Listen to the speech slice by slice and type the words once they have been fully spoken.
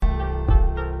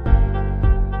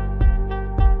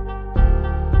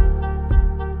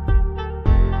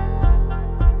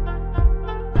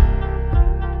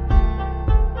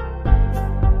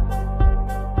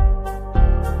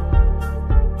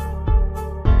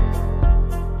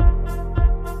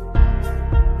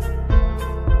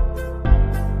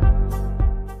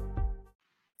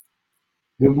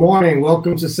Good morning.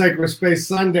 Welcome to Sacred Space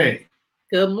Sunday.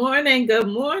 Good morning. Good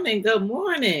morning. Good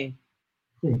morning.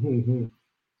 So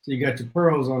you got your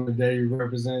pearls on today. You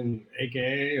represent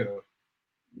AKA or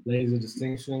ladies of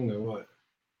distinction or what?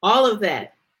 All of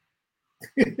that.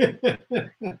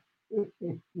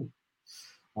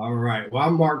 All right. Well,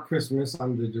 I'm Mark Christmas.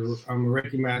 I'm a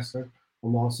Reiki master.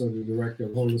 I'm also the director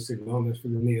of Holistic Wellness for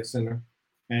the NIA Center.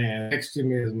 And next to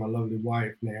me is my lovely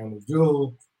wife, Naomi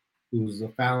Jewell, who's the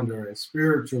founder and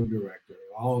spiritual director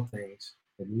of all things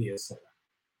at NIA Center.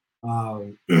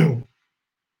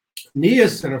 NIA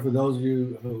Center, for those of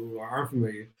you who are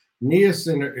unfamiliar, NIA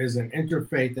Center is an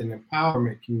interfaith and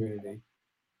empowerment community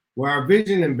where our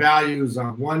vision and values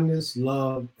are oneness,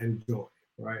 love, and joy,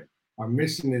 right? Our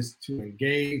mission is to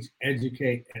engage,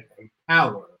 educate, and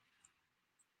empower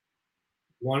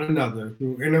one another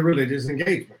through interreligious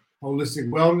engagement, holistic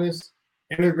wellness,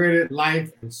 integrated life,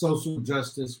 and social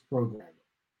justice programming.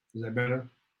 Is that better?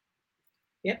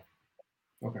 Yep.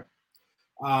 Okay.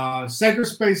 Sacred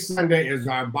Space Sunday is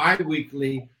our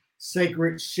bi-weekly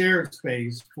sacred shared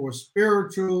space for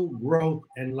spiritual growth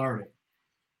and learning.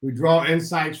 We draw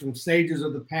insights from sages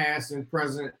of the past and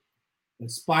present,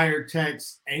 inspired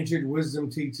texts, ancient wisdom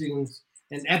teachings,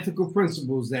 and ethical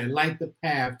principles that light the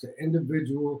path to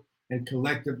individual and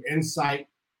collective insight,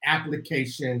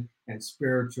 application, and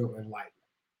spiritual enlightenment.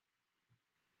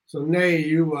 So, Nay,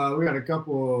 we got a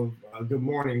couple of good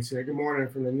mornings here. Good morning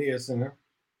from the NIA Center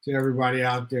to everybody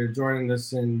out there joining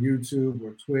us in YouTube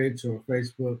or Twitch or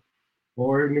Facebook,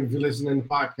 or even if you're listening to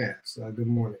podcasts. Good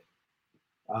morning.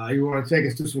 You want to take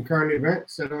us through some current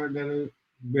events that have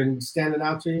been standing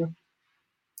out to you?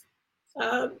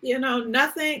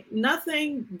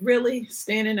 Nothing really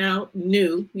standing out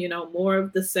new. More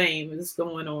of the same is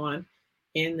going on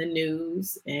in the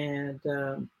news, and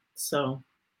so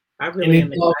I really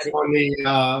am excited.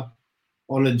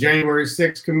 On the January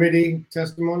 6th committee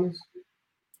testimonies?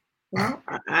 Well,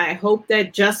 I hope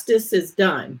that justice is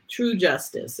done, true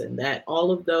justice, and that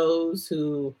all of those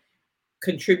who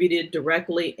contributed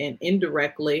directly and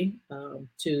indirectly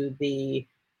to the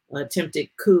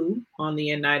attempted coup on the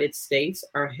United States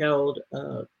are held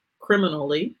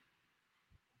criminally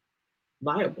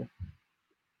liable,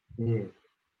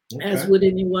 as would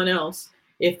anyone else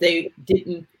if they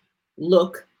didn't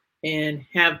look and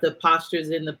have the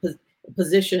postures in the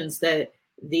positions that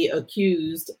the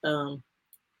accused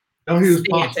don't use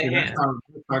posture. That's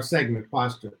our segment,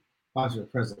 posture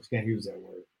of presence. Can't use that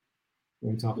word.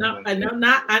 I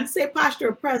didn't say posture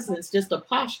of presence, just a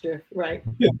posture, right?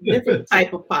 Different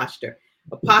type of posture.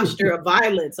 A posture of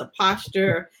violence, a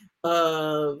posture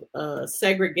of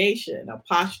segregation, a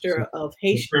posture of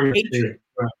hatred,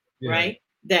 right?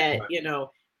 That,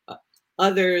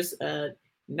 others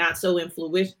not so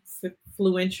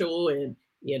influential and,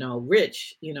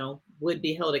 rich, would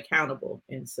be held accountable.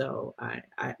 And so I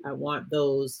want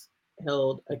those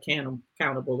held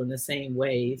accountable in the same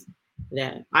ways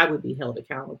that I would be held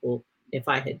accountable if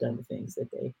I had done the things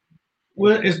that they.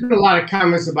 Well, it's been a lot of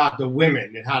comments about the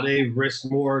women and how they risk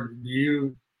more. Do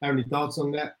you have any thoughts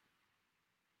on that?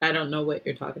 I don't know what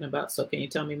you're talking about, so can you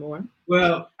tell me more?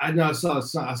 Well, I know I saw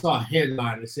a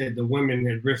headline that said the women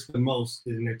had risked the most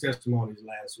in their testimonies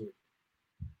last week.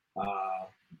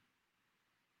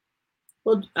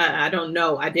 Well, I don't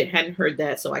know. Hadn't heard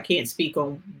that, so I can't speak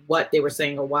on what they were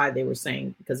saying or why they were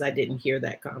saying because I didn't hear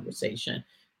that conversation.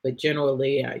 But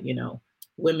generally,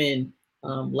 women,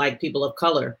 like people of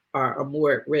color, are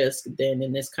more at risk than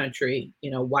in this country,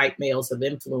 white males of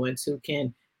influence who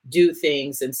can do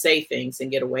things and say things and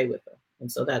get away with them.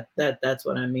 And so that's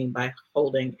what I mean by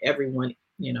holding everyone,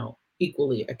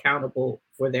 equally accountable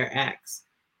for their acts.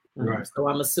 Right. So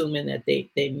I'm assuming that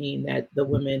they mean that the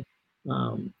women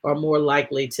are more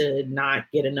likely to not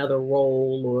get another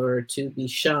role or to be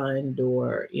shunned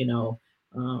or,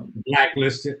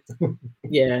 blacklisted.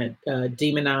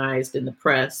 Demonized in the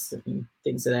press and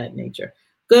things of that nature.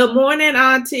 Good morning,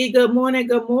 Auntie. Good morning.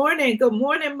 Good morning. Good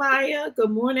morning, Maya.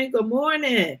 Good morning. Good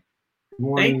morning.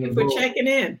 Thank you for checking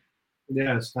in.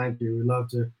 Yes, thank you. We love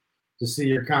to see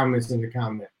your comments in the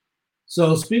comment.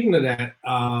 So speaking of that,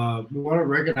 we want to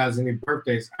recognize any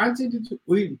birthdays. Auntie,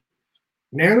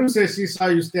 Nanu said she saw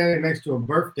you standing next to a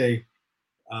birthday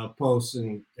post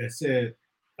and it said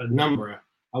a number.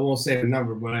 I won't say the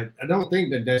number, but I don't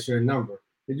think that's your number.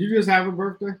 Did you just have a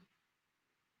birthday?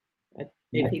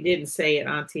 If he didn't say it,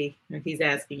 Auntie, he's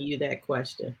asking you that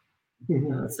question.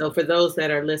 So for those that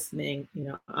are listening,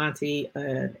 Auntie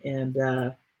and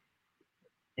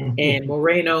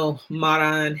Moreno,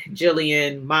 Maran,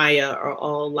 Jillian, Maya are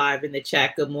all live in the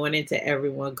chat. Good morning to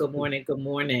everyone. Good morning. Good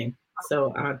morning.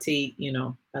 So Auntie,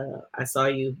 I saw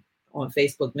you on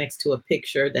Facebook next to a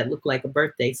picture that looked like a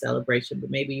birthday celebration, but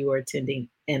maybe you were attending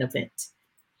an event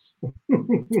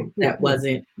that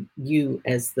wasn't you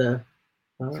as the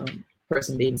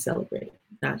person being celebrated.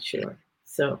 Not sure.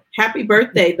 So happy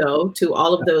birthday, though, to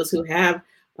all of those who have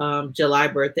July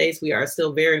birthdays. We are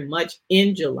still very much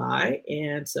in July.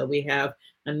 And so we have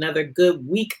another good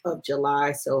week of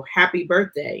July. So happy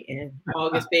birthday. And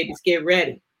August babies, get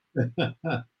ready.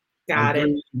 Got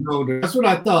it. No, that's what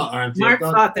I thought, Auntie. Mark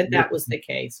thought that was the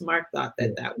case. Mark thought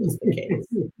that was the case.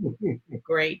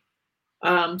 Great.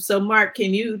 So Mark,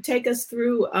 can you take us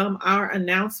through our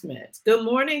announcements? Good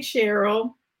morning,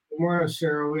 Cheryl. Good morning,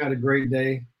 Cheryl. We had a great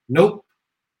day. Nope.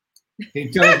 Can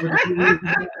you tell us what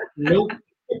Nope.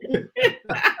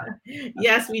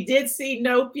 Yes, we did see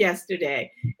Nope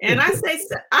yesterday. And I say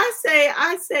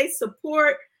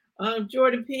support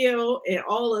Jordan Peele and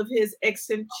all of his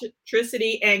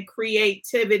eccentricity and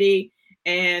creativity,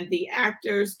 and the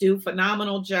actors do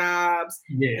phenomenal jobs.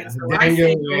 Yeah, so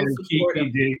Daniel and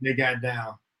Kiki, they got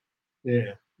down.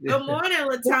 Yeah. Good morning,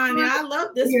 Latanya. I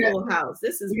love this full house.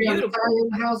 This is beautiful. In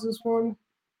the house this morning.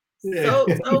 Yeah.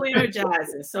 So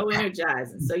energizing, so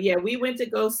energizing. So yeah, we went to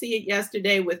go see it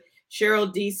yesterday with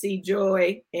Cheryl DC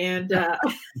Joy, and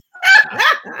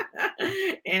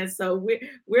and so we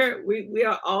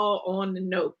are all on the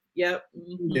Nope. Yep.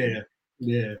 Mm-hmm.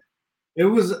 Yeah. It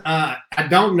was I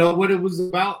don't know what it was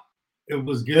about. It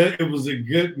was good. It was a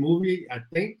good movie, I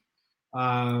think.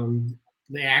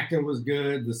 The acting was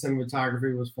good. The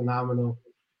cinematography was phenomenal.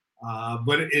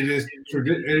 But it is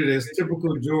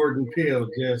typical Jordan Peele,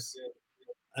 just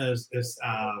as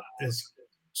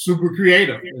super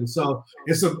creative, and so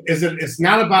it's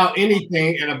not about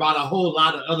anything and about a whole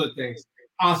lot of other things,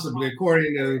 possibly,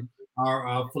 according to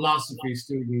our philosophy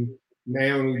student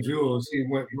Naomi Jules. He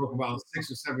broke about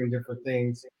 6 or 7 different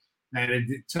things that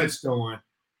it touched on,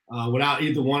 without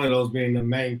either one of those being the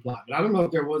main plot. But I don't know if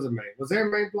there was a main. Was there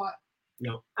a main plot?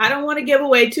 No. I don't want to give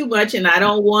away too much, and I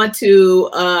don't want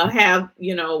to have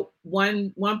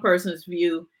one person's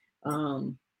view,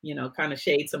 kind of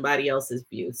shade somebody else's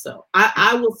view. So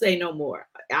I will say no more.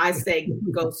 I say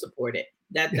go support it.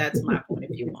 That's my point of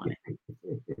view on it.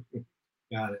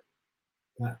 Got it.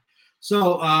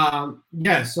 So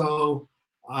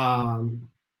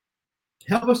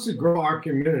help us to grow our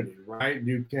community, right?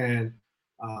 You can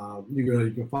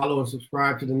follow and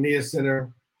subscribe to the NIA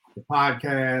Center, the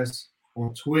podcast,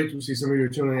 on Twitch. We see some of you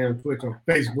tuning in on Twitch, on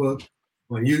Facebook,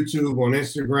 on YouTube, on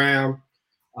Instagram.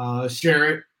 Share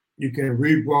it. You can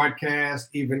rebroadcast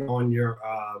even on your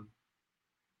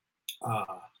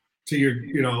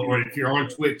or if you're on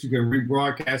Twitch, you can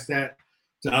rebroadcast that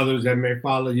to others that may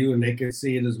follow you and they can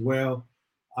see it as well.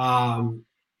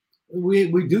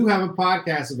 We do have a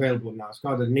podcast available now. It's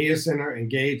called the NIA Center,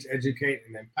 Engage, Educate,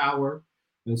 and Empower.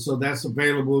 And so that's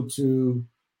available to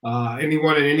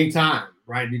anyone at any time,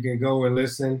 right? You can go and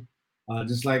listen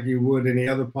just like you would any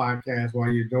other podcast while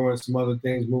you're doing some other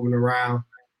things, moving around,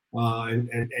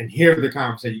 and hear the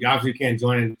conversation. You obviously can't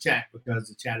join in the chat because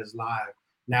the chat is live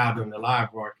now during the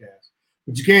live broadcast.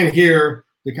 But you can hear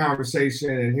the conversation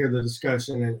and hear the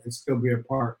discussion and still be a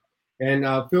part. And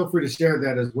feel free to share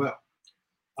that as well.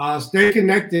 Stay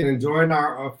connected and join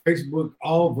our Facebook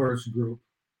Allverse group,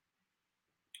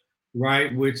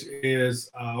 right? Which is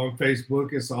on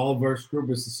Facebook. It's the Allverse group.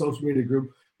 It's a social media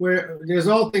group where there's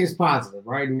all things positive,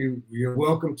 right? And you're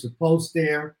welcome to post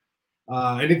there.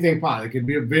 Anything positive. It could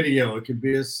be a video. It could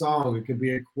be a song. It could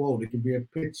be a quote. It could be a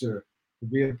picture. It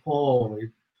could be a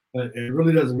poem. It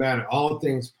really doesn't matter. All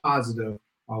things positive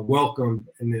are welcome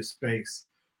in this space.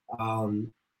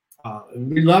 And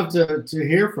we'd love to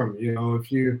hear from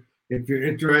you. If you're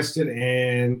interested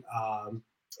in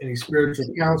any spiritual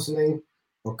counseling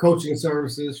or coaching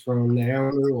services from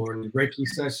Naomi, or the Reiki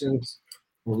sessions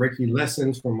or Reiki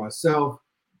lessons from myself,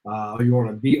 or you want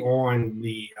to be on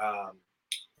the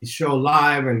show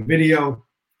live and video,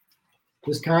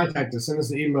 just contact us. Send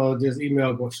us an email. Just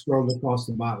email scroll across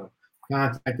the bottom.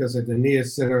 Contact us at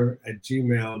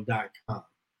theniacenter@gmail.com.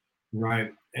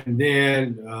 Right. And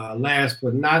then last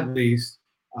but not least,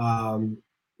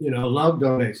 love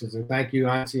donations. And thank you,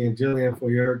 Auntie and Jillian, for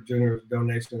your generous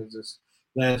donations this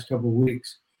last couple of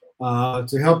weeks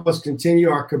to help us continue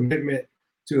our commitment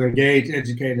to engage,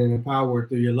 educate, and empower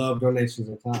through your love, donations,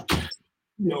 and time.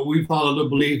 We follow the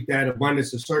belief that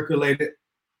abundance is circulated.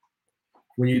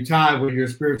 When you tithe, when you're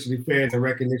spiritually fed, the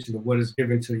recognition of what is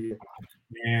given to you,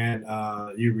 and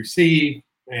you receive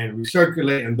and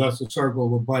recirculate, and thus the circle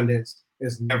of abundance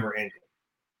is never ending.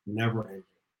 Never ending.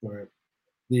 Right.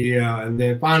 And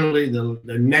then finally,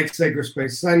 the next Sacred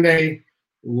Space Sunday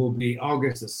will be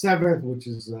August the 7th, which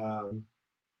is I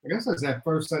guess that's that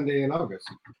first Sunday in August.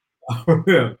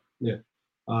 Yeah, yeah.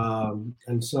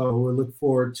 And so we look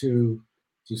forward to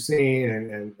seeing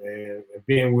and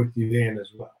being with you then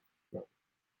as well.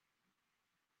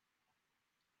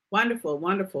 Wonderful,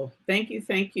 wonderful. Thank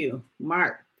you,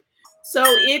 Mark. So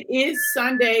it is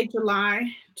Sunday, July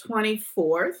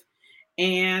 24th,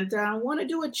 and I want to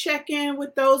do a check-in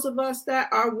with those of us that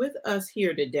are with us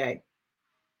here today.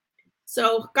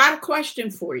 So, got a question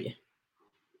for you.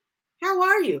 How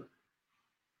are you?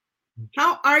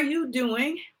 How are you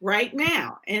doing right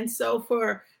now? And so,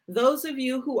 for those of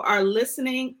you who are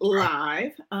listening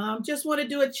live, just want to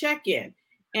do a check-in.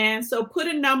 And so, put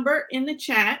a number in the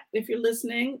chat if you're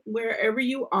listening wherever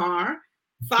you are.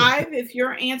 5 if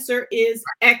your answer is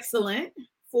excellent.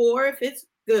 4 if it's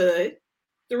good.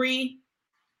 3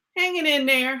 hanging in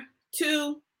there.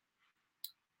 2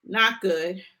 not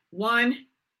good. 1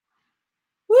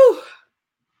 whew,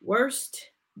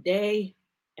 worst day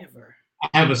ever.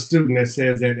 I have a student that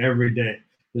says that every day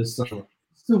this summer.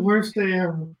 It's the worst day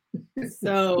ever.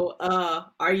 So,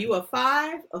 are you a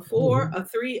 5, a 4, a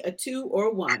 3, a 2,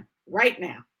 or 1 right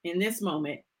now in this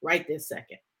moment, right this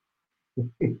second?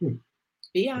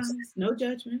 Be honest, no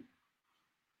judgment.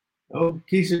 Oh,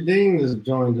 Keisha Dean has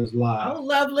joined us live. Oh,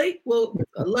 lovely. Well,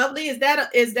 lovely. Is that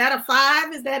a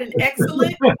 5? Is that an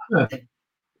excellent?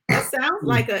 That sounds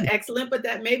like an excellent, but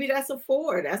maybe that's a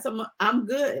 4. I'm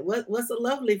good. What's a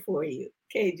lovely for you,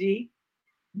 KG?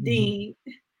 Dean.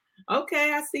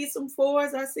 Okay, I see some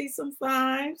 4s. I see some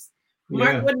 5s.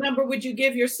 Mark, what number would you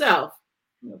give yourself?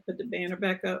 I'll put the banner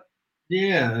back up.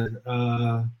 Yeah.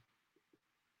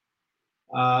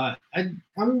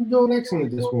 I'm doing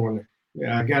excellent this morning.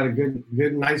 Yeah, I got a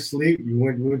good night's sleep. We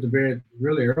went to bed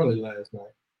really early last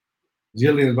night.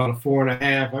 Jillian's about a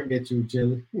 4.5. I get you,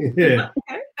 Jillian. Yeah.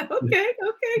 Okay.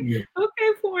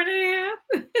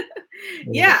 4.5.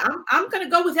 Yeah, I'm gonna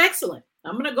go with excellent.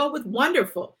 I'm gonna go with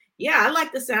wonderful. Yeah, I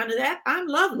like the sound of that. I'm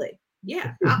lovely.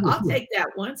 Yeah, I'll take that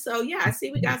one. So yeah, I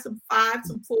see we got some 5s,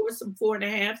 some 4s, some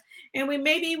 4.5s, and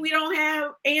we don't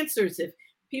have answers if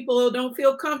people don't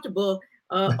feel comfortable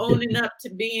owning up to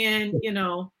being,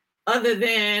 other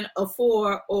than a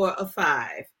 4 or a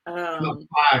 5. 5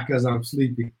 because I'm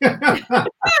sleepy.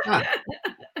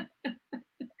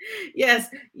 Yes.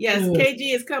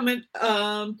 KG is coming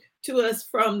to us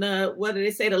from the, what do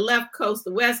they say, the left coast,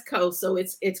 the west coast. So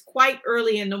it's quite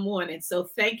early in the morning. So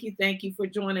thank you for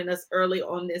joining us early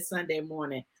on this Sunday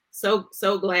morning. So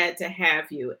glad to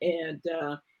have you. And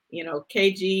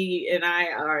KG and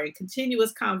I are in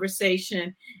continuous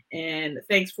conversation, and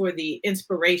thanks for the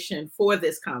inspiration for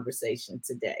this conversation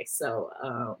today. So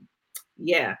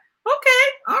yeah. Okay.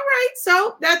 All right.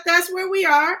 So that's where we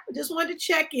are. I just wanted to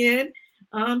check in.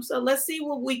 So let's see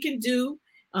what we can do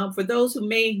for those who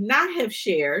may not have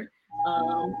shared.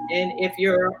 And if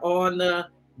you're on the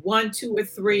 1, 2, or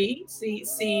 3, see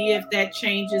if that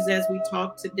changes as we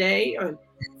talk today. Or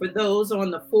for those on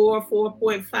the 4,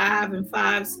 4.5, and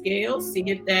 5 scale, see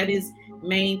if that is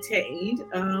maintained.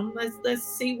 Let's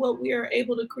see what we are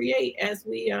able to create as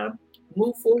we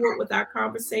move forward with our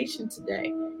conversation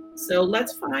today. So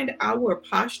let's find our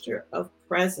posture of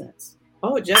presence.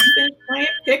 Oh, just finished playing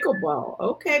pickleball.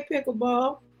 Okay,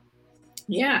 pickleball.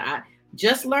 Yeah, I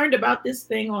just learned about this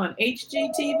thing on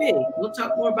HGTV. We'll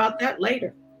talk more about that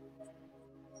later.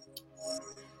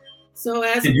 So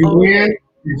Did you win?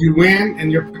 Did you win in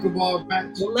your pickleball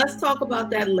match? Well, let's talk about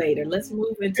that later. Let's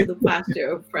move into the posture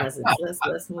of presence.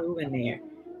 Let's move in there.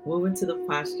 Move into the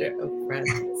posture of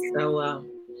presence. So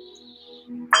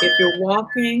if you're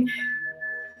walking,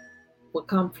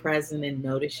 become present and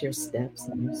notice your steps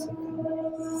and your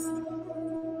surroundings.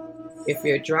 If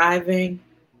you're driving,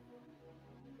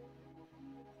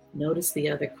 notice the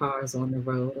other cars on the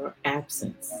road or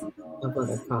absence of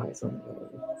other cars on the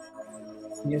road.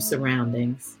 Your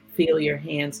surroundings. Feel your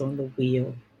hands on the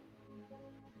wheel.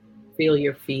 Feel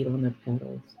your feet on the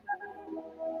pedals.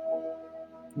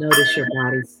 Notice your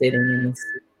body sitting in the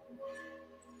seat.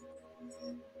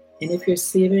 And if you're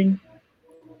sitting,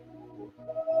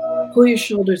 pull your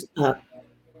shoulders up,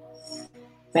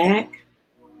 back,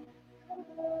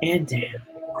 and down.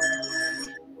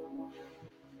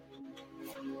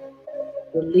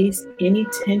 Release any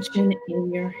tension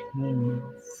in your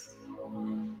hands.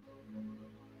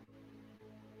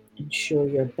 Ensure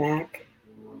your back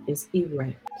is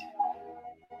erect.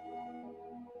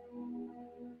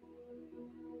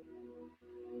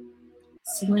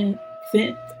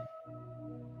 Fit,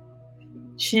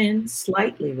 chin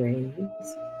slightly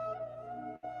raised,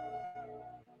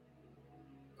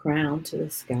 crown to the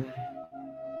sky.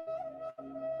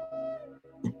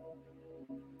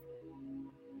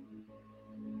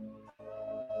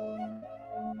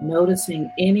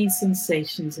 Noticing any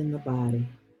sensations in the body.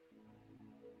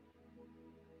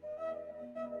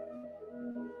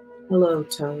 Hello,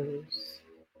 toes.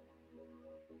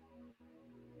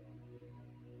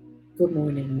 Good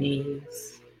morning,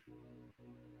 knees.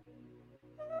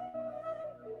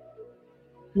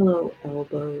 Hello,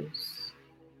 elbows.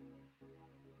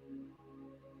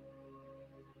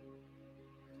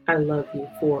 I love you,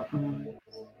 forearms.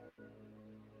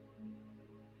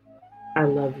 I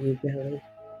love you, belly.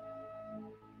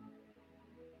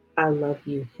 I love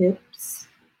you, hips.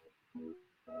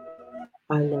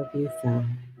 I love you, thighs.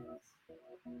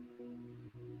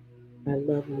 I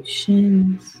love you,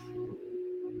 shins.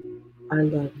 I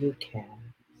love you, calves.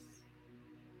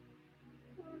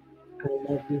 I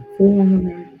love you,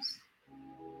 forearms.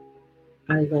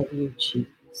 I love you,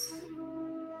 cheeks.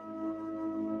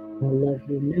 I love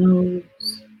you,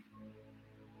 nose.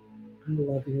 I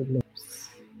love you, lips.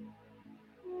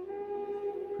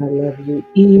 I love you,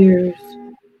 ears.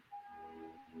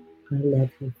 I love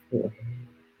you, forehead.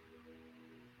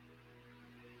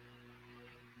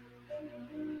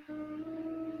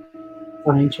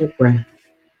 Find your breath.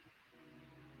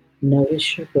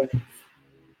 Notice your breath.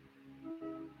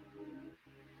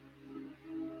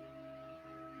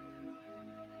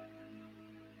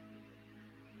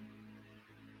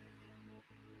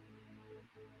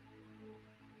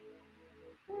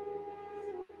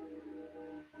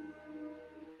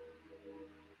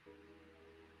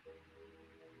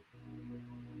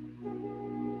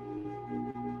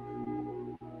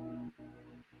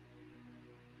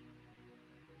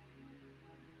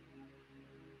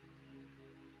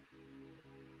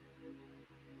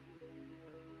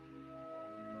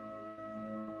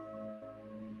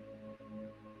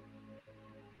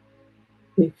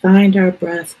 We find our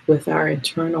breath with our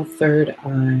internal third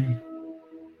eye.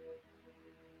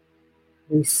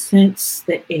 We sense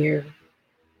the air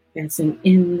passing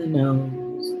in the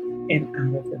nose and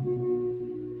out of the mouth.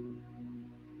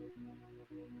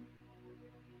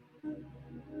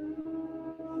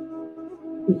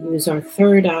 We use our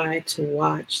third eye to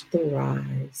watch the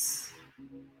rise,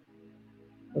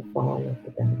 the fall of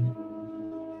the belly.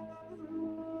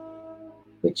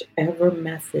 Whichever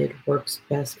method works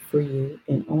best for you,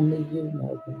 and only you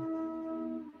know that,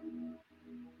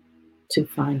 to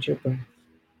find your breath.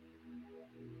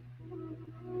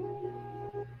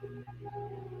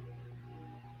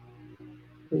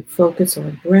 We focus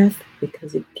on breath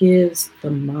because it gives the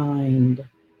mind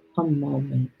a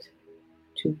moment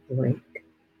to break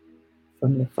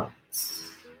from the thoughts.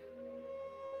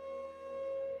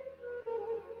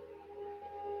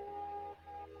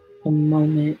 A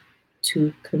moment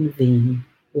to convene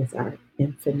with our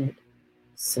infinite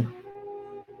self.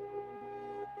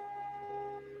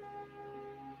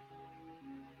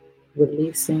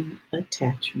 Releasing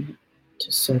attachment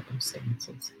to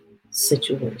circumstances,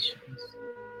 situations,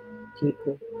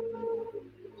 people,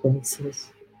 places,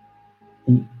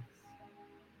 things.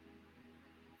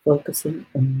 Focusing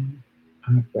on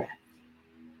our breath,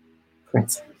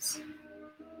 presence.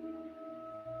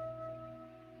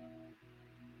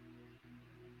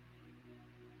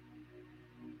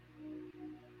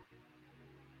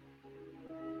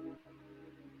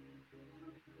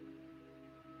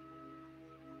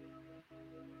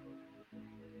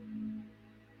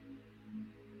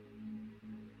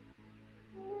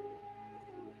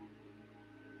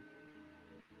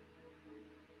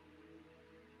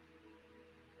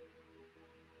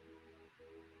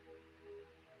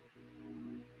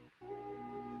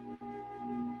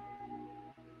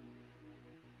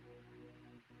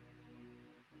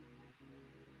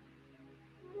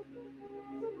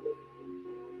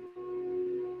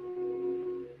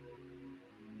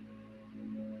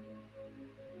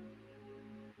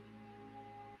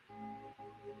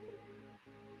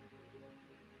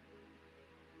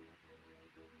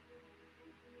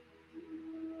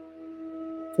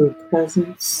 Through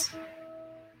presence,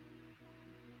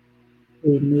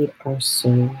 we meet our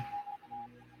soul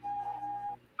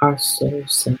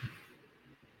self,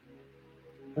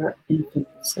 our infinite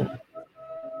self,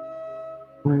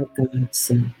 our God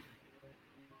self,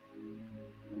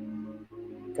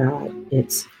 God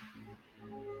itself.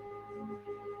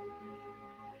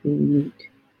 We meet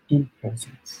in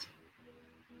presence,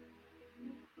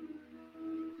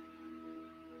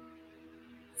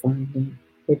 finding,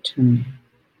 returning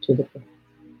to the breath.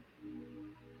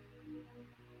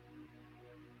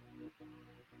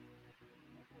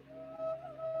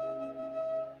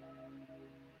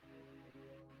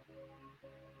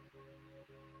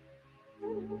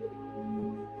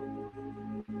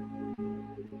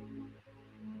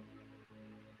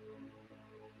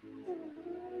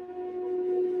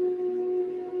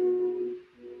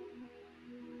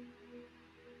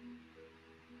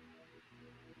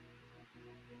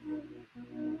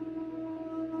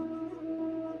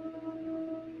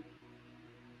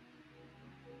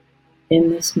 In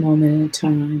this moment in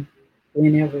time,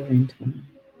 whenever in time,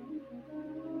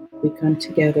 we come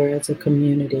together as a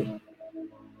community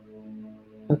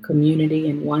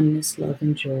in oneness, love,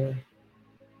 and joy.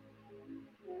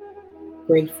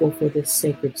 Grateful for this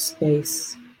sacred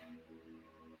space,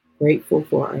 grateful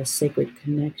for our sacred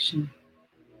connection,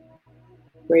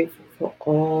 grateful for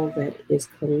all that is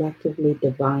collectively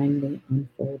divinely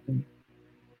unfolding.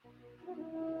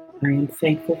 I am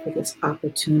thankful for this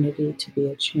opportunity to be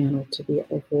a channel, to be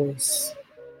a voice.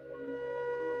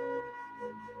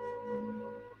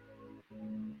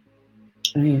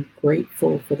 I am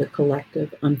grateful for the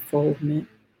collective unfoldment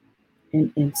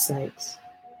and insights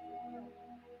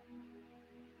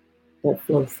that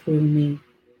flow through me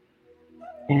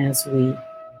as we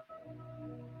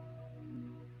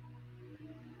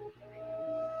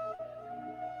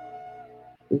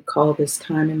call this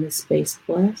time and this space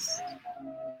blessed.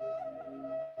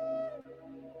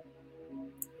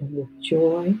 And with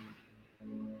joy,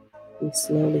 we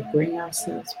slowly bring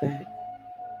ourselves back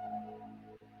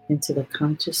into the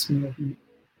conscious movement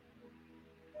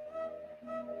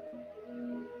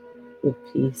with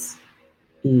peace,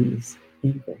 ease,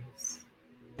 and grace.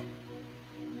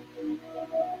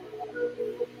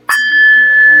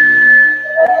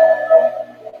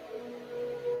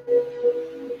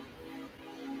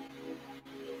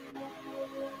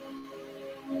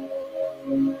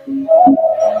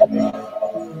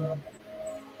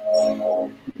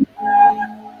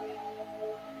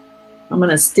 I'm going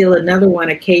to steal another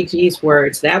one of KG's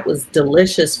words. That was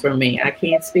delicious for me. I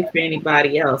can't speak for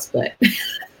anybody else, but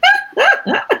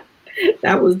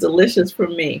that was delicious for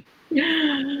me.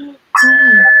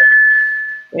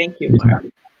 Thank you, Mark.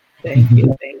 Thank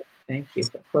you. Thank you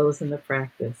for closing the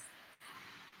practice.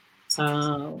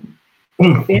 Affirmation.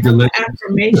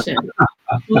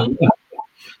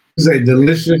 Say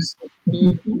delicious.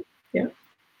 Mm-hmm. Yeah.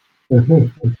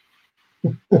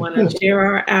 Want to share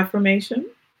our affirmation?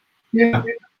 Yeah,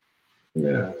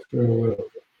 sure will.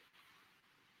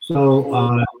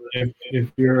 So if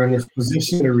you're in this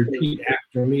position to repeat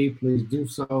after me, please do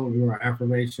so. Your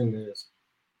affirmation is,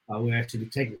 we ask you to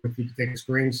take it with you, to take a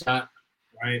screenshot,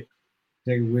 right?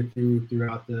 Take it with you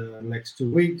throughout the next 2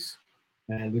 weeks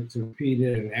and look to repeat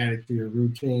it and add it to your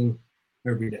routine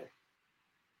every day.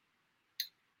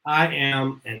 I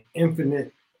am an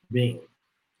infinite being.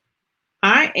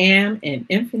 I am an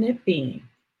infinite being.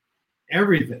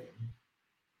 Everything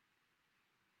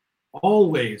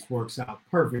always works out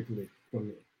perfectly for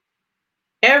me.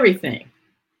 Everything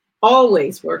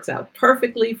always works out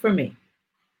perfectly for me.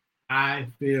 I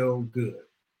feel good.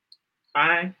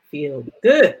 I feel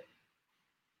good.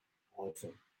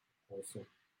 Awesome.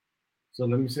 So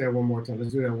let me say it one more time.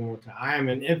 Let's do that one more time. I am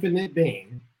an infinite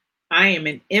being. I am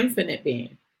an infinite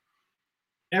being.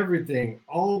 Everything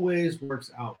always works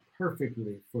out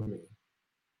perfectly for me.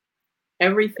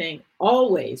 Everything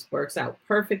always works out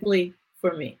perfectly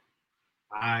for me.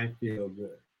 I feel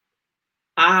good.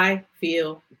 I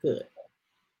feel good.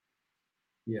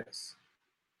 Yes.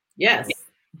 Yes.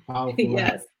 Powerful.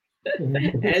 Yes.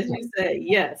 As you say,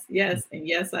 yes, and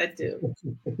yes, I do.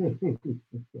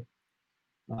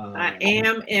 I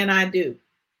am and I do.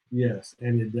 Yes,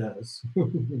 and it does.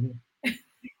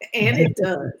 And it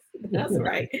does. That's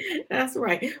right. That's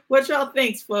right. What y'all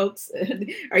thinks, folks?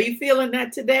 Are you feeling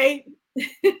that today?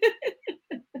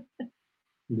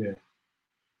 Yeah.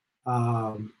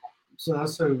 So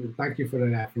thank you for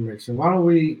that affirmation. While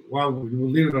we'll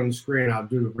leave it on the screen, I'll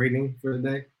do the reading for the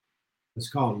day. It's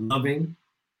called Loving.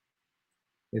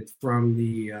 It's from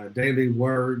the Daily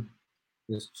Word.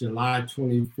 It's July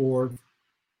 24th,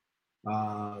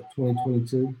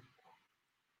 2022.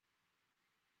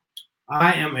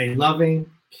 I am a loving,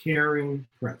 caring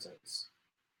presence.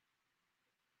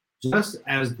 Just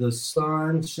as the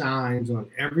sun shines on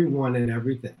everyone and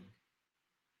everything,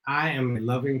 I am a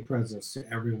loving presence to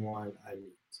everyone I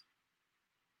meet.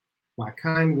 My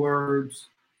kind words,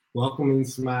 welcoming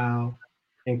smile,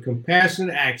 and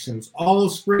compassionate actions all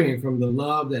spring from the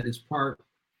love that is part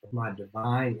of my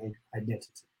divine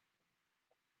identity.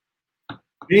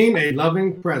 Being a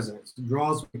loving presence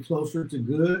draws me closer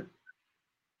to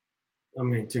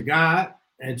to God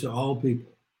and to all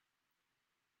people.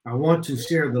 I want to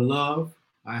share the love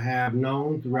I have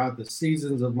known throughout the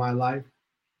seasons of my life,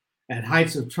 at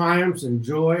heights of triumphs and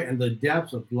joy and the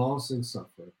depths of loss and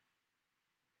suffering.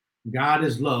 God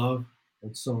is love,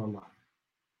 and so am I.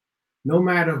 No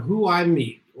matter who I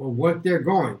meet or what they're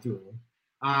going through,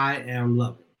 I am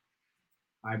loving.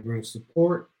 I bring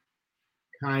support,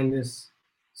 kindness,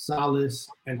 solace,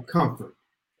 and comfort,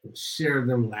 and share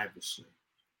them lavishly,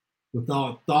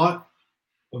 without thought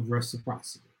of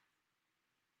reciprocity.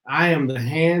 I am the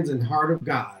hands and heart of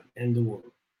God in the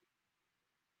world.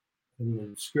 And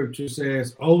the scripture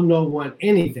says, owe no one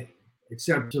anything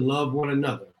except to love one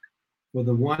another. For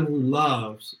the one who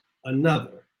loves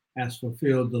another has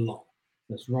fulfilled the law.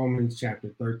 That's Romans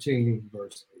chapter 13,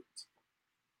 verse 8.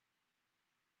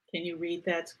 Can you read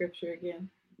that scripture again?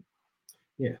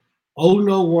 Yeah. Owe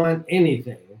no one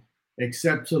anything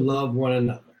except to love one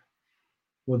another.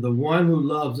 For the one who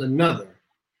loves another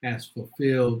has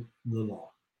fulfilled the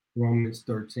law. Romans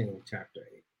 13, chapter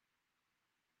 8.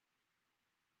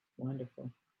 Wonderful.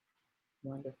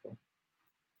 Wonderful.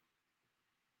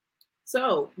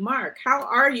 So, Mark, how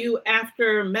are you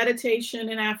after meditation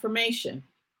and affirmation?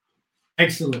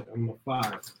 Excellent. I'm a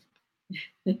 5.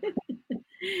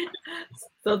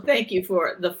 So thank you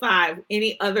for the 5.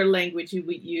 Any other language you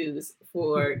would use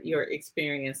for your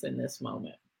experience in this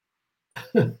moment?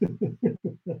 Feel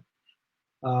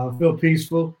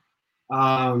peaceful.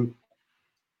 My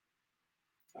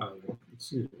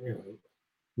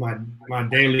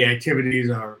daily activities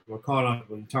are caught up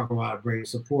when you talk about bringing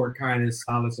support, kindness,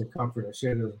 solace, and comfort. I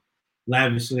share this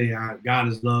lavishly. God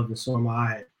is love, and so am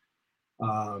I.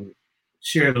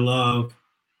 Share the love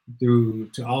to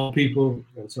all people,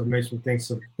 and so it makes me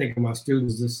think of my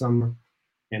students this summer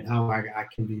and how I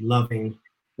can be loving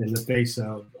in the face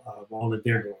of all that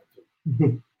they're going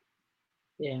through.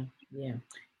 Yeah.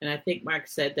 And I think Mark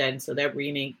said that, and so that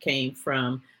reading came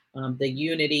from the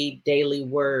Unity Daily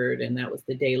Word, and that was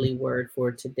the daily word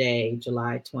for today,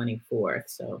 July 24th.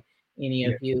 So any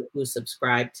of you who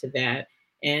subscribe to that,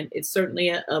 and it's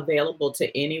certainly available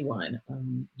to anyone.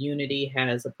 Unity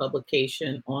has a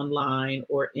publication online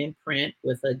or in print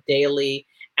with a daily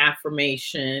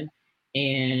affirmation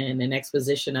and an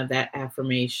exposition of that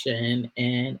affirmation,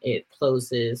 and it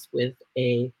closes with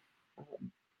a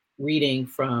reading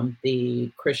from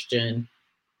the Christian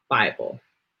Bible.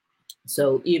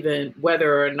 So even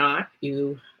whether or not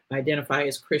you identify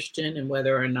as Christian and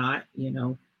whether or not,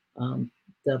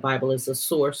 the Bible is a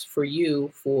source for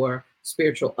you for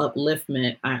spiritual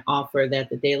upliftment, I offer that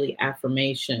the daily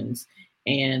affirmations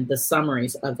and the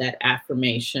summaries of that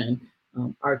affirmation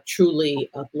are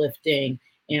truly uplifting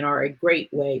and are a great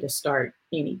way to start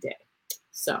any day.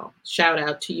 So shout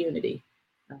out to Unity.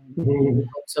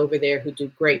 Folks over there who do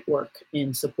great work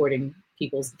in supporting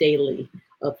people's daily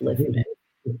upliftment.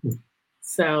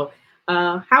 So,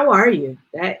 how are you?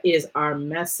 That is our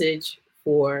message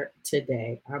for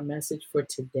today. Our message for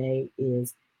today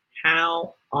is,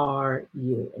 how are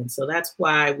you? And so that's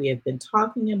why we have been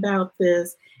talking about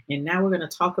this. And now we're going to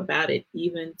talk about it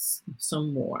even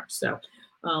some more. So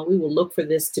we will look for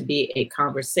this to be a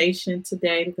conversation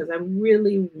today, because I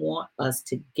really want us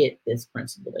to get this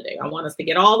principle today. I want us to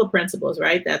get all the principles,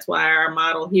 right? That's why our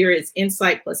model here is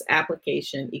insight plus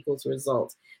application equals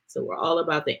results. So we're all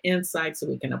about the insights so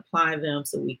we can apply them,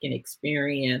 so we can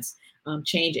experience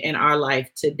change in our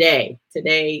life today,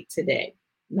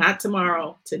 not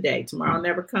tomorrow, today. Tomorrow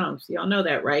never comes. Y'all know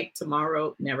that, right?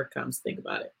 Tomorrow never comes. Think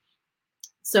about it.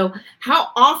 So how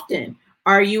often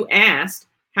are you asked,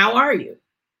 how are you?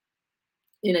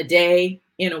 In a day,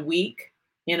 in a week,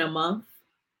 in a month,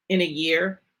 in a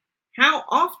year? How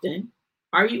often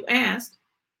are you asked,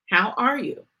 how are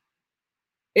you?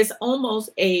 It's almost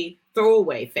a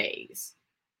throwaway phase.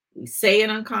 We say it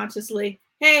unconsciously.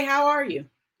 Hey, how are you?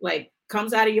 Like,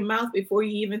 comes out of your mouth before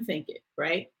you even think it,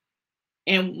 right?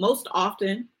 And most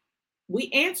often we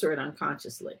answer it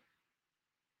unconsciously.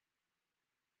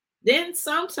 Then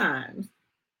sometimes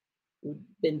we've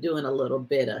been doing a little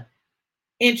bit of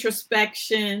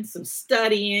introspection, some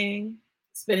studying,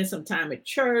 spending some time at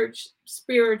church,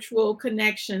 spiritual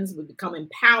connections. We become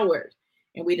empowered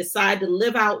and we decide to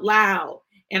live out loud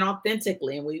and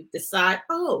authentically. And we decide,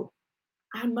 oh,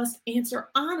 I must answer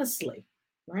honestly,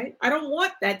 right? I don't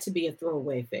want that to be a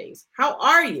throwaway phase. How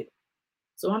are you?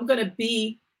 So I'm going to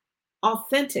be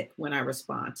authentic when I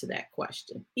respond to that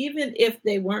question. Even if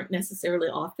they weren't necessarily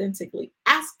authentically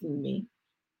asking me,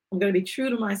 I'm going to be true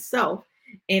to myself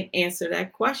and answer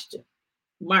that question.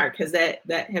 Mark,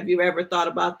 have you ever thought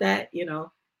about that?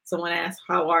 Someone asks,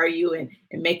 how are you? And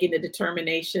making the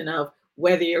determination of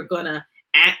whether you're going to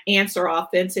answer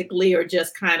authentically or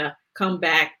just kind of come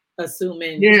back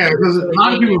assuming. Yeah, because a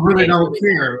lot of people really don't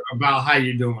care about how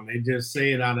you're doing. They just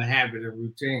say it out of habit and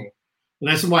routine.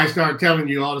 Unless somebody start telling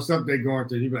you all the stuff they're going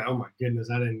through, you're like, oh my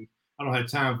goodness, I don't have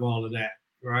time for all of that,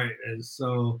 right? And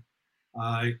so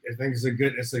I think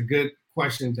it's a good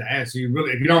question to ask. If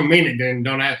you don't mean it, then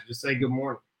don't ask. Just say good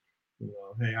morning.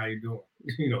 Hey, how you doing?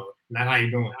 Not how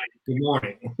you doing. Good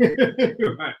morning.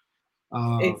 Right.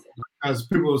 Because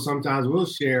people sometimes will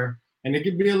share, and it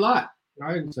could be a lot.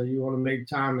 Right. So you want to make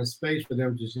time and space for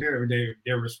them to share.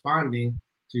 They're responding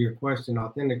to your question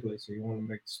authentically. So you want to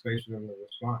make space for them to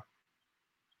respond.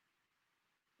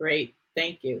 Great.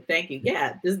 Thank you. Thank you.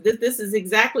 Yeah, this is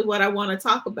exactly what I want to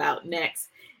talk about next.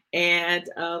 And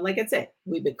like I said,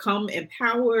 we become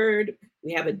empowered.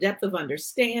 We have a depth of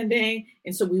understanding.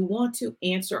 And so we want to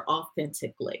answer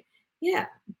authentically. Yeah.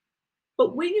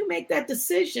 But when you make that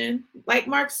decision, like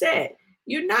Mark said,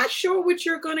 you're not sure what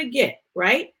you're going to get,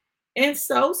 right? And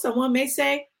so someone may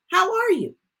say, "How are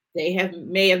you?" They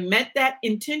may have meant that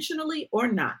intentionally or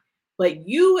not, but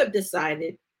you have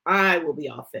decided, I will be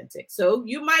authentic. So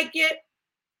you might get,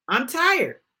 "I'm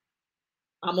tired.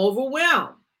 I'm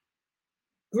overwhelmed,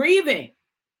 grieving.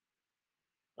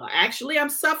 Well, actually, I'm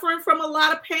suffering from a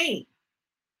lot of pain.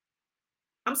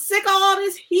 I'm sick of all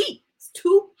this heat. It's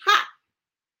too hot.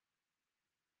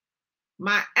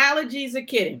 My allergies are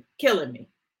killing me.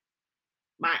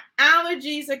 My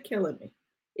allergies are killing me."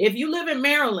 If you live in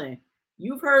Maryland,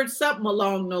 you've heard something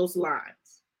along those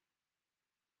lines.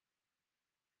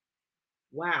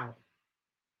 Wow.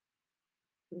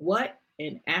 What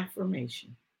an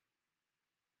affirmation.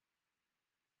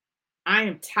 I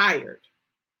am tired.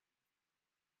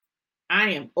 I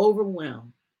am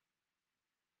overwhelmed.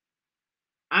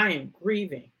 I am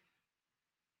grieving.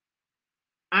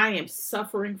 I am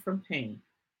suffering from pain.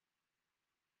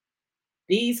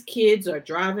 These kids are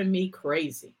driving me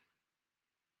crazy.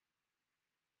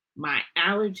 My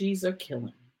allergies are killing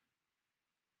me.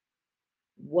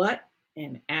 What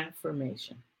an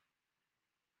affirmation.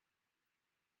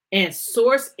 And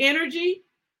source energy,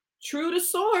 true to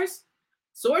source.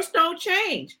 Source don't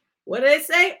change. What do they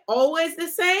say? Always the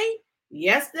same.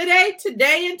 Yesterday,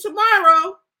 today, and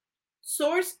tomorrow.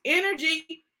 Source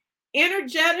energy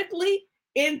energetically,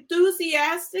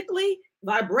 enthusiastically,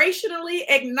 vibrationally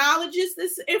acknowledges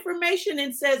this information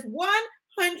and says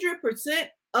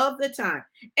 100% of the time.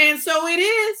 And so it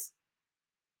is.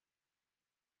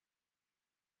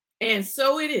 And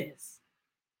so it is.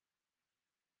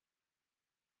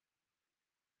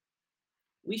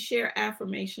 We share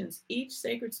affirmations each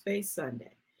Sacred Space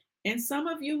Sunday. And some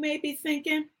of you may be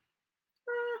thinking,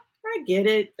 I get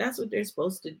it. That's what they're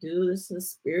supposed to do. This is a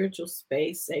spiritual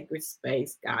space, sacred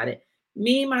space. Got it.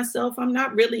 Me, myself, I'm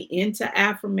not really into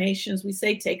affirmations. We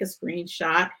say take a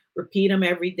screenshot, repeat them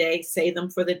every day, say them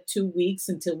for the 2 weeks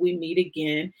until we meet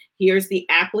again. Here's the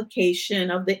application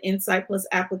of the insight plus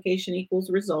application equals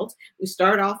results. We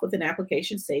start off with an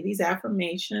application, say these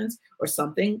affirmations or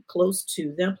something close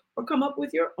to them, or come up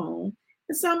with your own.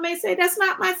 And some may say, that's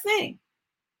not my thing.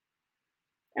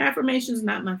 Affirmation's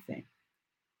not my thing.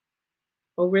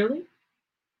 Oh, really?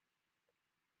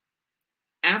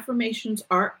 Affirmations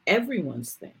are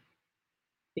everyone's thing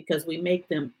because we make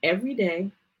them every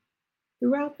day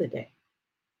throughout the day.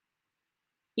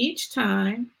 Each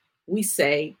time we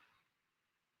say,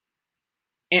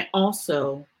 and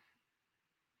also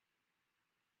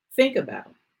think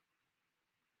about,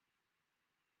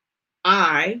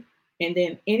 I, and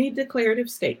then any declarative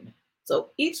statement.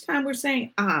 So each time we're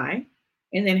saying I,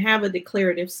 and then have a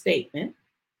declarative statement,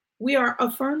 we are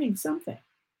affirming something.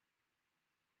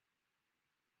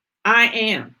 I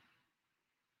am,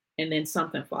 and then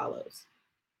something follows.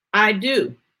 I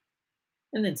do,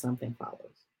 and then something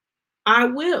follows. I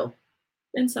will,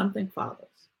 then something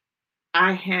follows.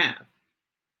 I have,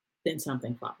 then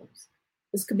something follows.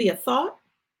 This could be a thought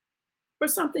or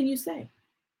something you say.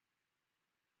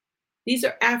 These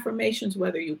are affirmations,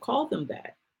 whether you call them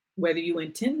that, whether you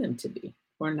intend them to be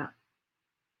or not.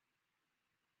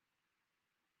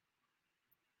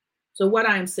 So what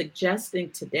I'm suggesting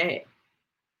today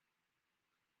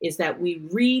is that we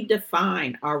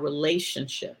redefine our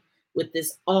relationship with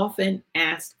this often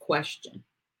asked question,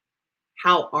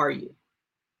 how are you?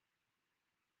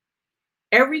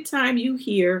 Every time you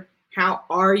hear, how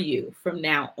are you from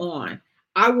now on,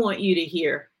 I want you to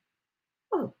hear,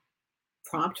 oh,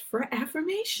 prompt for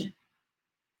affirmation.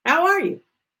 How are you?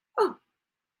 Oh,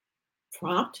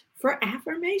 prompt for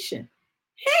affirmation.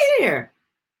 Hey there,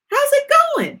 how's it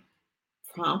going?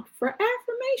 Prompt for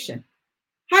affirmation.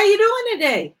 How you doing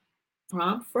today?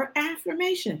 Prompt for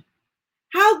affirmation.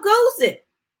 How goes it?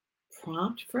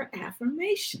 Prompt for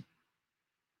affirmation.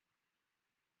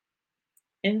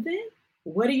 And then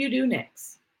what do you do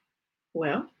next?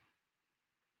 Well,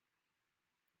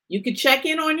 you could check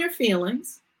in on your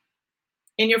feelings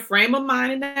and your frame of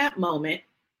mind in that moment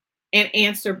and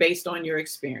answer based on your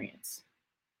experience.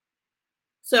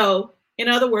 So, in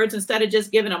other words, instead of just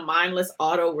giving a mindless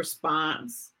auto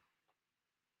response,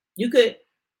 you could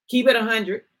keep it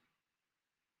 100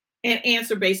 and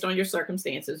answer based on your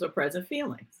circumstances or present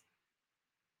feelings.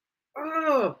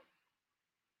 Oh,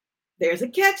 There's a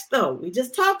catch, though. We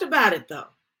just talked about it, though.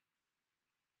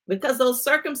 Because those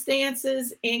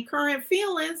circumstances and current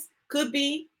feelings could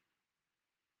be,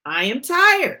 I am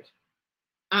tired.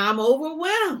 I'm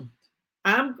overwhelmed.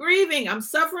 I'm grieving. I'm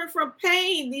suffering from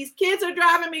pain. These kids are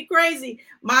driving me crazy.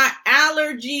 My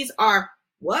allergies are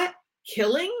what?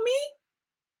 Killing me?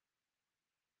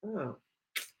 Oh,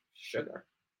 sugar.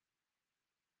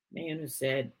 Man who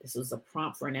said this was a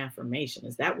prompt for an affirmation.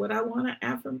 Is that what I want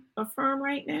to affirm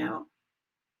right now?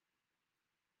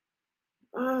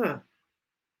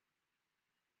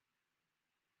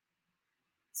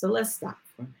 So let's stop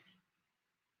for a minute.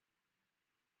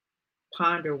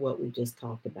 Ponder what we just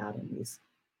talked about in these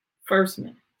first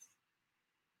minutes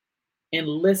and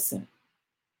listen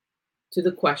to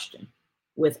the question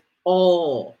with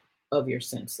all of your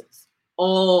senses,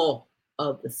 all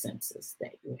of the senses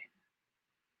that you have.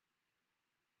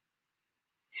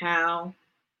 How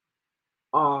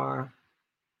are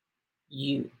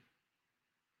you?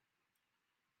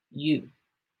 You.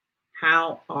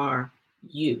 How are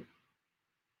you?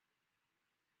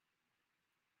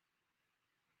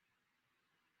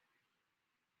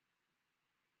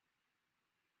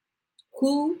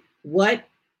 Who, what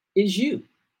is you?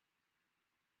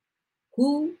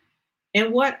 Who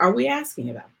and what are we asking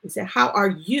about? We said, how are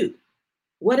you?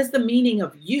 What is the meaning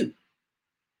of you?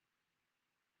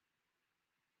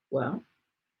 Well,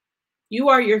 you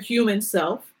are your human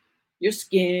self, your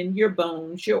skin, your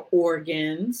bones, your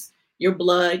organs, your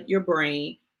blood, your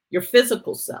brain, your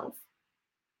physical self.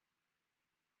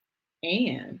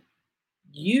 And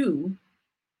you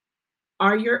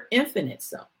are your infinite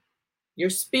self, your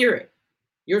spirit,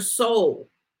 your soul,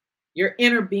 your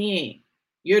inner being,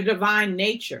 your divine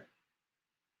nature.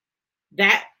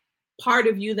 That part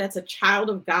of you that's a child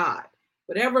of God,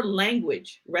 whatever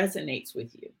language resonates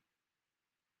with you.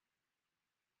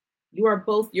 You are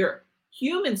both your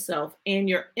human self and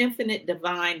your infinite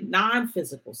divine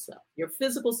non-physical self, your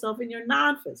physical self and your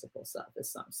non-physical self, as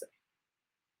some say.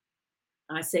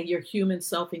 I say your human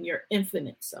self and your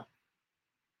infinite self.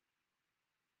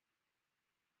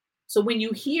 So when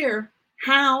you hear,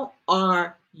 how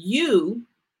are you?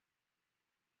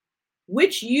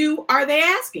 Which you are they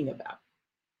asking about?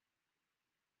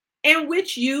 And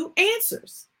which you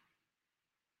answers?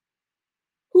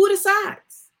 Who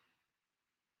decides?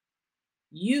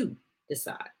 You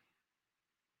decide.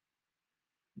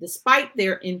 Despite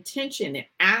their intention in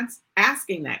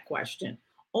asking that question,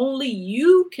 only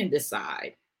you can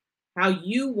decide how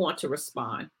you want to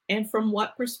respond and from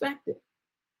what perspective.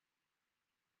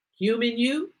 Human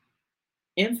you,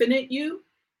 infinite you,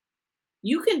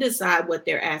 you can decide what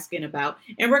they're asking about.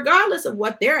 And regardless of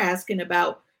what they're asking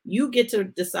about, you get to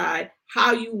decide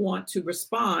how you want to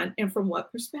respond and from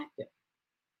what perspective.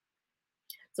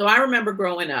 So I remember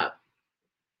growing up,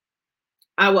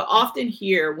 I would often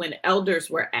hear when elders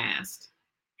were asked,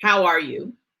 how are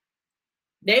you?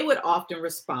 They would often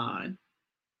respond,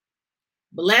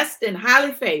 blessed and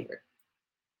highly favored.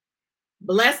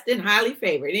 Blessed and highly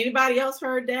favored. Anybody else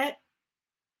heard that?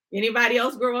 Anybody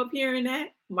else grow up hearing that?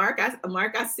 Mark,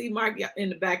 I see Mark in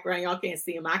the background. Y'all can't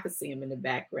see him. I can see him in the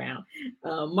background.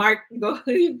 Mark, go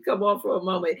come on for a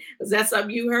moment. Is that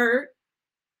something you heard?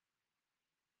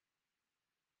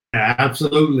 Yeah,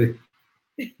 absolutely.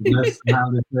 That's how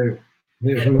they say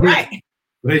it. Right.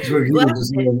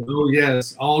 Oh,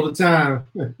 yes, all the time.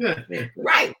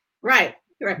 Right.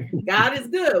 God is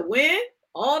good. When?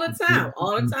 All the time.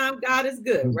 All the time, God is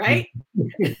good, right?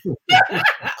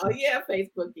 Oh, yeah,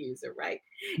 Facebook user, right?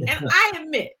 And I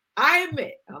admit, I'm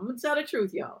going to tell the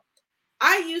truth, y'all.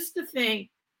 I used to think,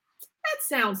 that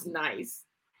sounds nice.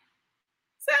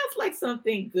 Sounds like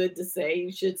something good to say,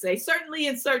 you should say, certainly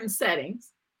in certain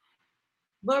settings.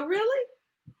 But really?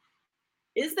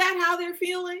 Is that how they're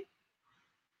feeling?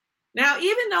 Now,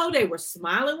 even though they were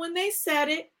smiling when they said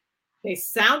it, they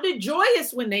sounded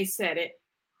joyous when they said it,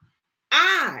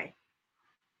 I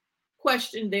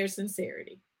questioned their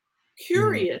sincerity.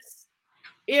 Curious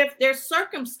if their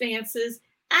circumstances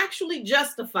actually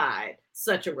justified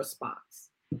such a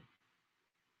response.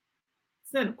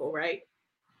 Cynical, right?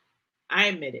 I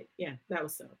admit it. Yeah, that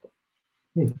was cynical.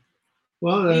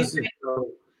 Well, that's it.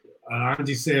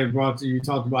 Auntie said, you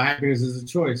talked about happiness as a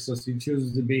choice, so she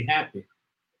chooses to be happy.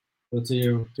 So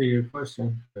to your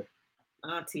question.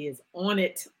 Auntie is on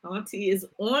it. Auntie is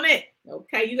on it.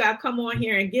 Okay, you got to come on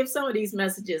here and give some of these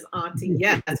messages, Auntie.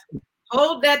 Yes.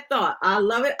 Hold that thought. I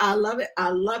love it. I love it. I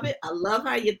love it. I love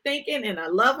how you're thinking, and I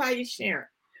love how you're sharing.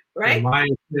 Right? Maya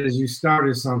says you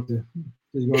started something.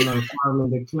 You're going to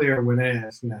finally declare when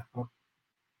asked now.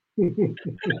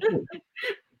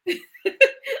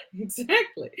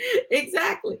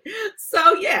 Exactly.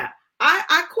 So, yeah,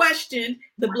 I questioned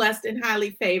the blessed and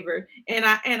highly favored. And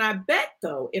I bet,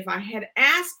 though, if I had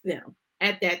asked them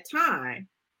at that time,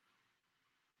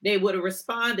 they would have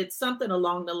responded something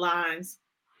along the lines,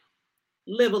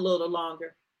 live a little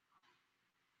longer.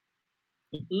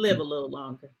 Live a little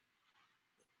longer.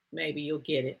 Maybe you'll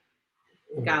get it.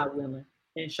 God willing.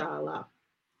 Inshallah.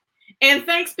 And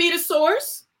thanks be to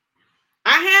Source,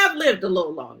 I have lived a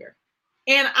little longer.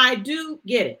 And I do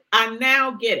get it. I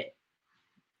now get it.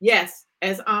 Yes,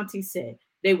 as Auntie said,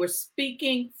 they were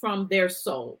speaking from their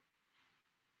soul.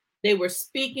 They were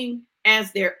speaking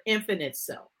as their infinite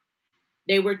self.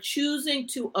 They were choosing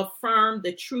to affirm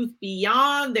the truth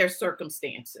beyond their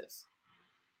circumstances.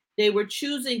 They were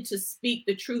choosing to speak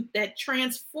the truth that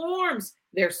transforms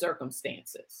their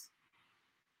circumstances.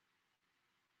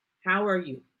 How are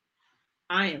you?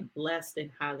 I am blessed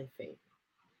and highly favored.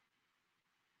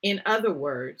 In other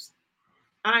words,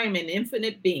 I am an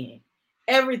infinite being.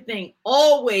 Everything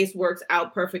always works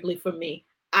out perfectly for me.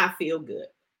 I feel good.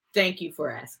 Thank you for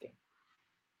asking.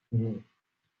 Mm-hmm.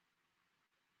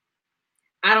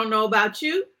 I don't know about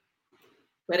you,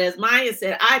 but as Maya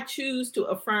said, I choose to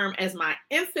affirm as my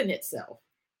infinite self,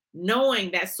 knowing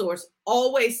that Source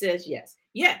always says yes.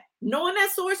 Yeah, knowing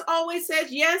that Source always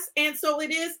says yes, and so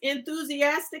it is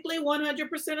enthusiastically 100%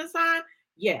 of the time.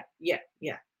 Yeah.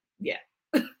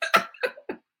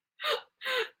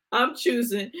 I'm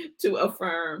choosing to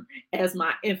affirm as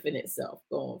my infinite self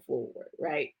going forward,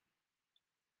 right?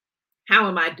 How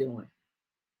am I doing?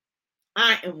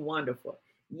 I am wonderful.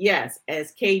 Yes,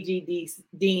 as KG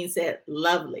Dean said,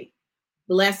 lovely,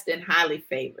 blessed and highly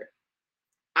favored.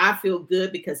 I feel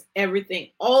good because everything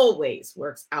always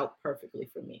works out perfectly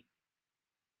for me.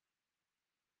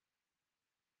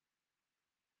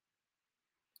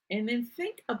 And then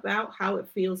think about how it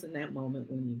feels in that moment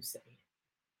when you say it.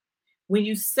 When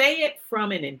you say it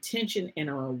from an intention and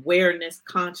an awareness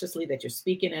consciously that you're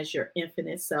speaking as your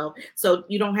infinite self, so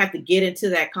you don't have to get into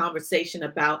that conversation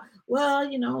about, well,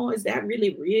 is that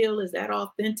really real? Is that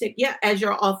authentic? Yeah, as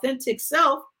your authentic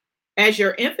self, as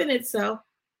your infinite self,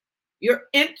 your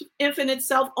infinite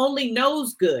self only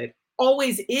knows good,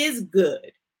 always is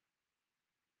good.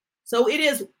 So it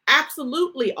is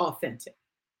absolutely authentic.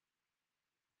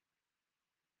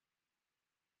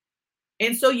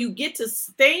 And so you get to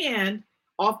stand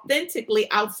authentically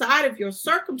outside of your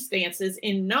circumstances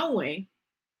in knowing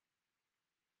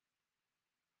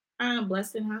I am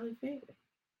blessed and highly favored.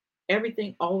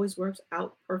 Everything always works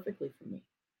out perfectly for me.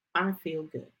 I feel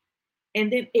good.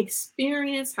 And then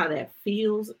experience how that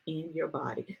feels in your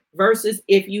body versus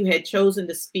if you had chosen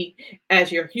to speak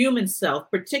as your human self,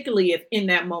 particularly if in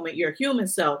that moment your human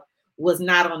self was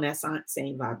not on that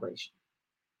same vibration.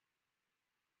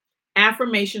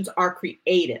 Affirmations are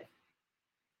creative,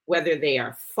 whether they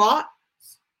are thoughts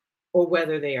or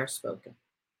whether they are spoken.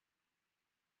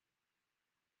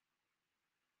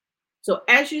 So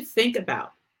as you think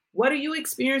about what are you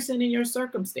experiencing in your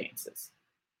circumstances?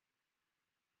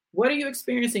 What are you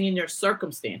experiencing in your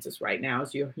circumstances right now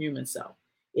as your human self?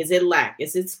 Is it lack?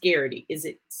 Is it scarcity? Is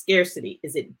it scarcity?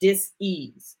 Is it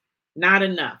dis-ease? Not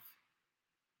enough?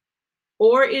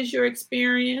 Or is your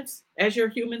experience as your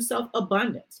human self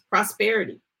abundance,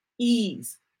 prosperity,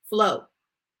 ease, flow?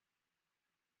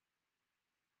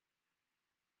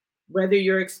 Whether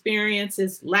your experience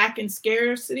is lack and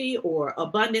scarcity or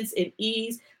abundance and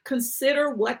ease,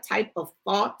 consider what type of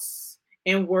thoughts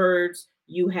and words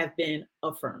you have been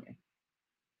affirming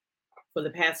for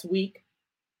the past week,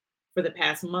 for the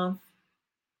past month,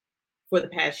 for the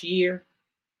past year,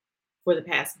 for the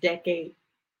past decade.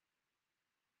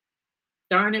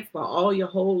 Darn it, for all your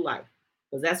whole life.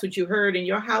 Because that's what you heard in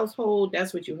your household,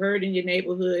 that's what you heard in your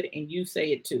neighborhood, and you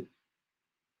say it too.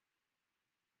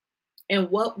 And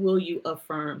what will you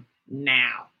affirm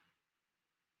now?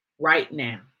 Right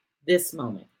now, this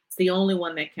moment. It's the only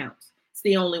one that counts. It's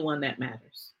the only one that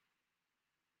matters.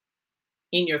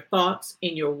 In your thoughts,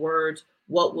 in your words,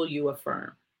 what will you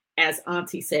affirm? As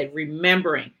Auntie said,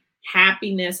 remembering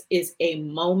happiness is a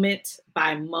moment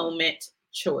by moment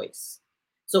choice.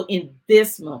 So in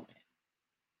this moment,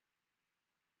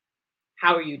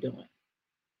 how are you doing?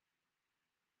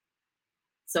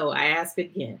 So I ask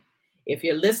again, if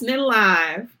you're listening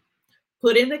live,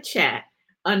 put in the chat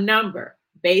a number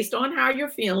based on how you're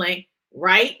feeling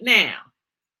right now,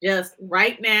 just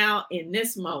right now in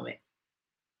this moment.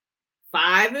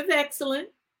 5 if excellent,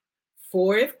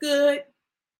 4 if good,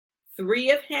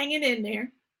 3 if hanging in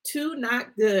there, 2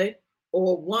 not good,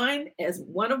 or 1, as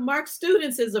one of Mark's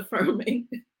students is affirming,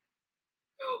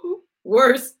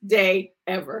 worst day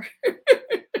ever.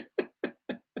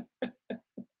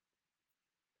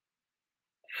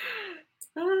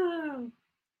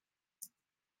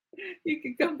 You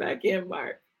can come back in,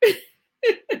 Mark.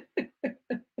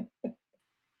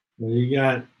 Well, you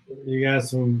got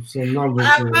some numbers.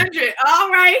 500. All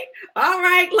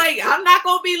right. Like, I'm not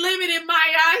gonna be limited, Maya.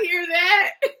 I hear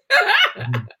that.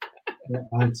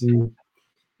 I see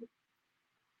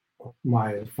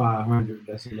Maya 500.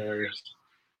 That's hilarious.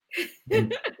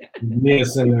 Nia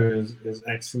Center is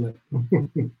excellent.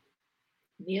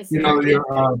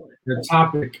 Your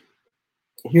topic,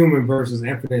 human versus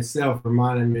infinite self,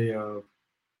 reminded me of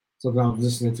something I was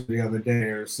listening to the other day.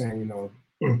 They were saying,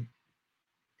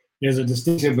 there's a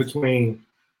distinction between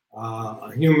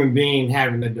a human being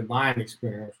having a divine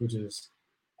experience, which is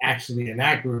actually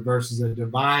inaccurate, versus a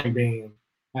divine being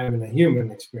having a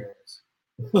human experience.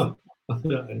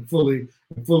 and fully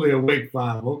awake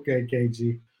 5. Okay,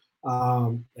 KG.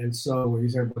 And so when you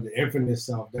say about the infinite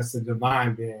self, that's the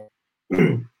divine being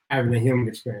having a human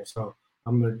experience. So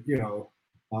I'm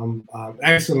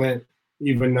excellent,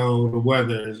 even though the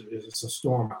weather is a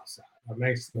storm outside. I'm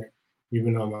excellent,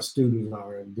 even though my students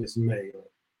are in dismay or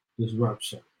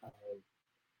disruption.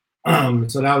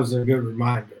 So that was a good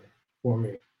reminder for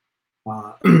me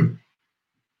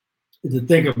to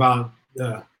think about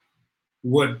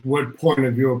what point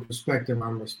of view or perspective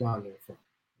I'm responding from.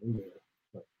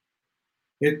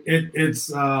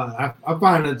 I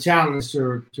find it a challenge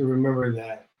to remember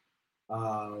that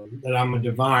I'm a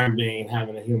divine being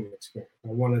having a human experience. I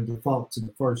want to default to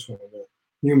the first one, the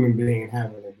human being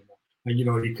having a divine. Like,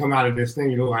 you come out of this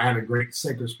thing, I had a great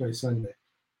Sacred Space Sunday.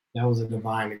 That was a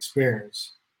divine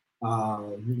experience,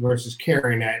 versus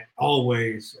carrying that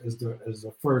always as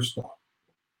the first thought.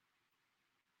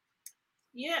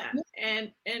 Yeah,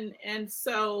 and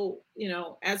so,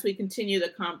 as we continue the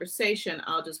conversation,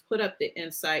 I'll just put up the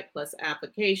insight plus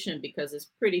application because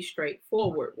it's pretty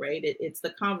straightforward, right? It's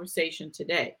the conversation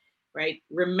today, right?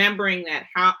 Remembering that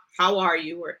how are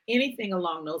you, or anything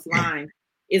along those lines,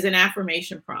 is an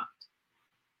affirmation prompt.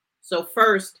 So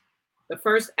the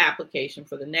first application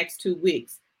for the next 2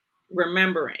 weeks,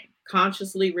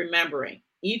 consciously remembering.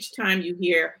 Each time you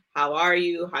hear, how are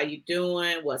you, how you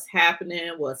doing, what's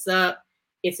happening, what's up,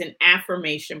 it's an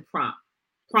affirmation prompt.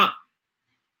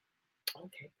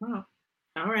 Okay, prompt.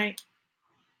 All right.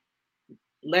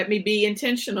 Let me be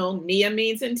intentional. Nia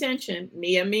means intention.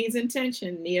 Nia means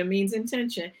intention. Nia means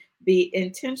intention. Be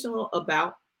intentional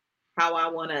about how I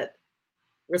want to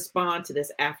respond to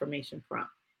this affirmation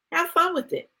prompt. Have fun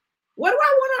with it. What do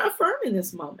I want to affirm in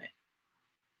this moment?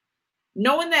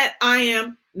 Knowing that I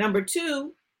am, number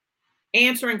 2,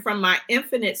 answering from my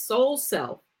infinite soul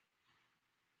self.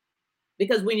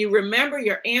 Because when you remember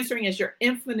you're answering as your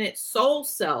infinite soul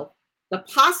self, the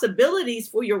possibilities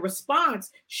for your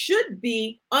response should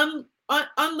be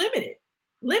unlimited,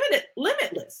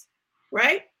 limitless,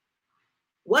 right?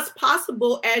 What's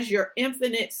possible as your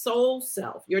infinite soul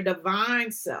self, your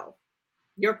divine self,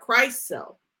 your Christ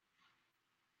self.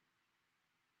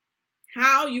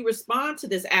 How you respond to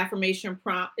this affirmation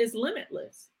prompt is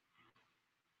limitless.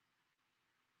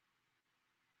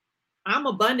 I'm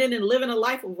abundant and living a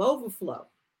life of overflow.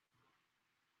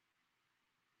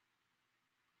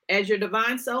 As your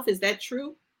divine self, is that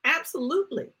true?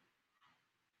 Absolutely.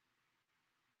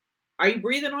 Are you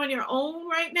breathing on your own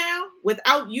right now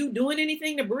without you doing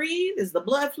anything to breathe? Is the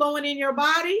blood flowing in your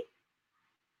body?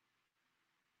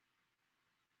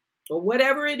 Or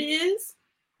whatever it is,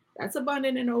 that's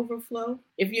abundant and overflow.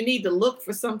 If you need to look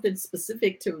for something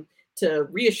specific to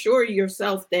reassure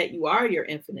yourself that you are your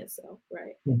infinite self,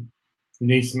 right? You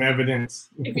need some evidence.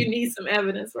 If you need some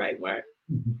evidence, right, Mark?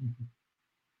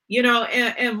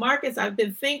 And Marcus, I've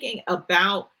been thinking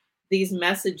about these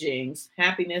messagings.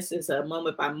 Happiness is a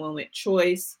moment by moment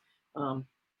choice.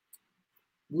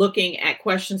 Looking at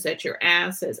questions that you're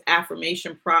asked as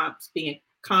affirmation prompts, being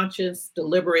conscious,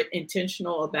 deliberate,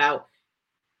 intentional about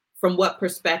from what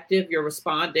perspective you're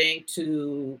responding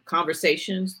to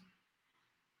conversations.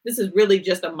 This is really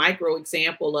just a micro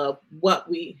example of what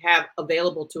we have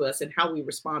available to us and how we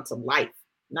respond to life.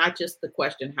 Not just the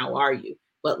question, how are you,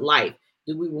 but life.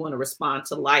 Do we want to respond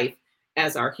to life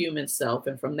as our human self?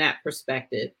 And from that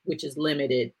perspective, which is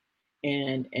limited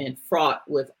and fraught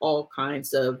with all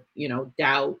kinds of,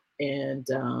 doubt and,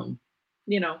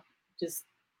 just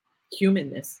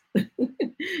humanness,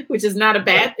 which is not a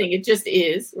bad thing. It just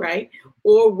is, right?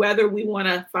 Or whether we want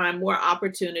to find more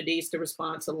opportunities to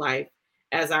respond to life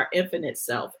as our infinite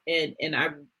self. And I,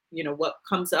 what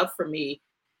comes up for me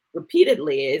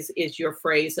repeatedly is your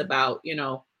phrase about,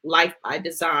 life by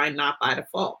design, not by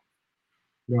default.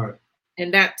 Right.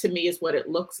 And that to me is what it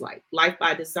looks like. Life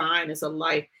by design is a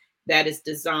life that is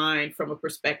designed from a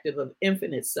perspective of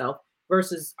infinite self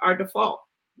versus our default,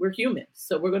 We're human.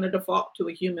 So we're going to default to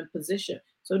a human position.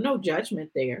 So no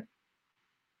judgment there.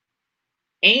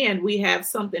 And we have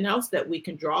something else that we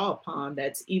can draw upon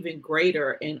that's even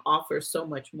greater and offers so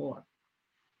much more.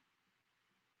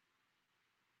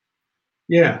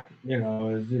 Yeah, I'm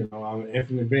an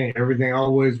infinite being. Everything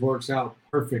always works out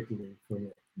perfectly for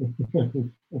me.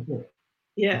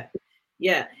 Yeah.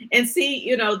 And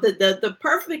see, the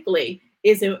perfectly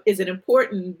is an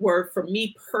important word for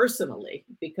me personally,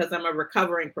 because I'm a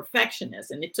recovering perfectionist,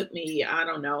 and it took me, I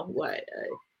don't know what,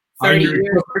 30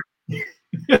 years.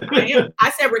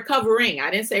 I said recovering.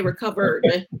 I didn't say recovered.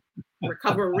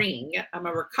 Recovering. I'm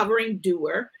a recovering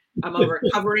doer. I'm a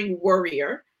recovering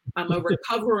worrier. I'm a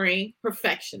recovering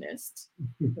perfectionist,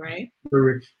 right?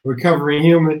 Recovering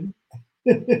human.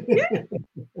 Yeah.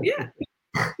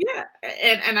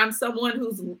 And I'm someone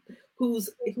who's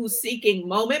seeking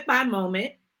moment by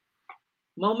moment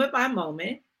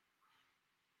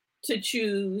to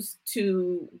choose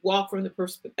to walk from the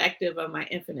perspective of my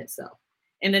infinite self.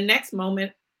 And the next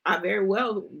moment, I very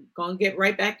well gonna get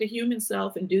right back to human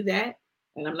self and do that.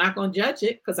 And I'm not gonna judge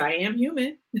it because I am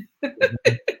human.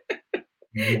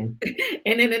 Mm-hmm.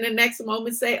 And then in the next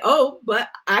moment say, oh, but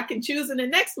I can choose in the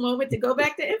next moment to go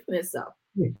back to infinite self.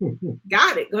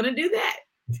 Got it. Gonna do that.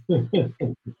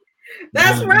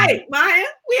 That's right, Maya.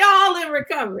 We all in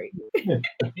recovery.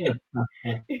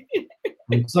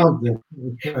 From something.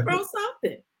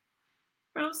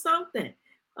 From something.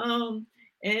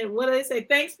 And what do they say?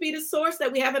 Thanks be to source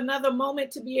that we have another moment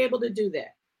to be able to do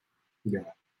that. Yeah,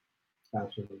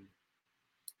 absolutely.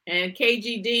 And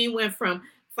KG Dean went from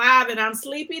 5 and I'm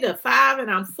sleepy to 5 and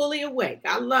I'm fully awake.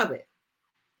 I love it.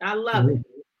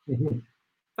 Mm-hmm.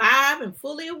 5 and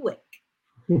fully awake.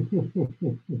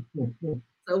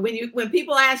 So when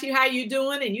people ask you how you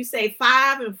doing and you say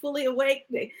 5 and fully awake,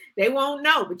 they won't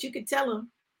know, but you could tell them.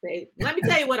 Let me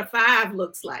tell you what a 5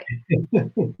 looks like.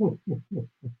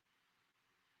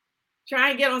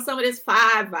 Try and get on some of this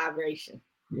 5 vibration.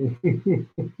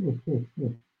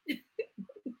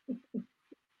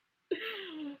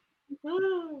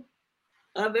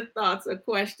 Other thoughts or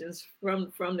questions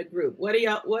from the group? What do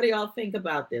y'all think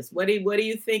about this? What do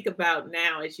you think about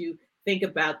now as you think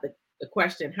about the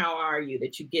question, how are you,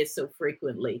 that you get so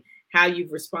frequently, how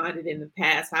you've responded in the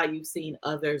past, how you've seen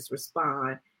others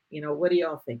respond? What do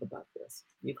y'all think about this?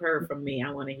 You've heard from me.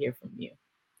 I want to hear from you.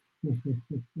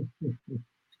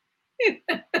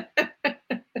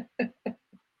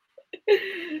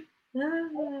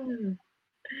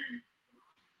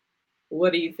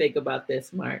 What do you think about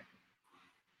this, Mark?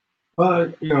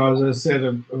 Well, as I said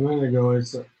a minute ago,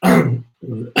 it's a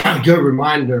good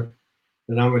reminder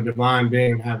that I'm a divine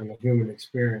being having a human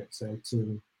experience, and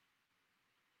to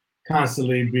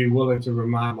constantly be willing to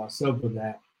remind myself of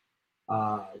that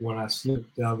when I slip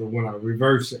the other, when I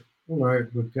reverse it, right?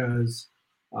 Because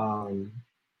part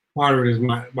of it is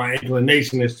my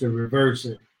inclination is to reverse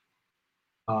it,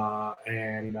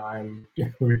 and I'm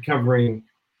recovering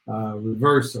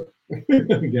reversal, I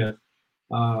guess.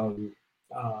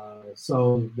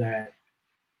 So that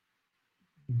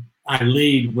I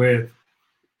lead with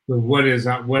what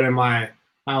am I,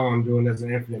 how I'm doing as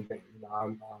an infinite being.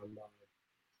 I'm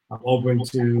open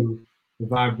to the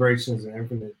vibrations of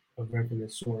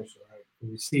infinite source, right?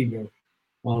 Receiving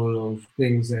all of those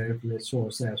things that infinite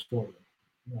source has for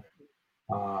me.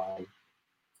 Right?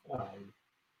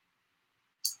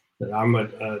 That I'm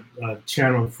a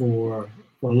channel for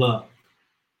love.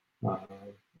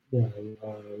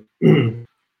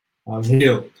 I'm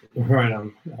healed, right?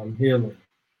 I'm healing.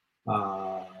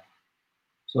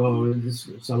 So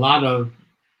it's a lot of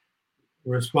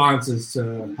responses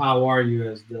to how are you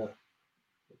as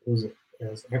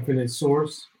as infinite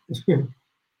source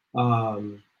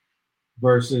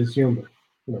versus human.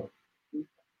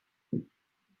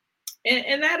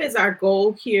 And that is our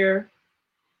goal here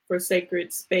for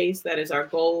Sacred Space. That is our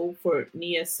goal for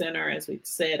NIA Center. As we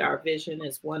said, our vision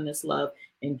is oneness, love,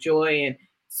 and joy. And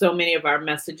so many of our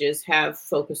messages have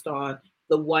focused on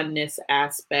the oneness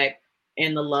aspect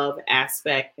and the love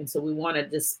aspect. And so we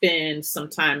wanted to spend some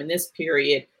time in this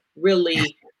period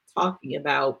really talking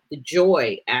about the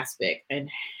joy aspect and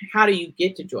how do you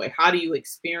get to joy? How do you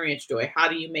experience joy? How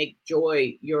do you make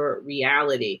joy your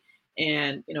reality?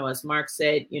 And, as Mark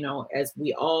said, as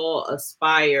we all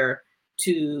aspire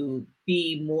to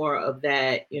be more of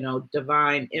that,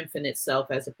 divine infinite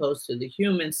self as opposed to the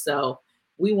human self,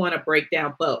 we want to break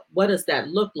down, but what does that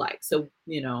look like? So,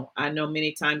 I know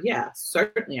many times,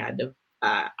 certainly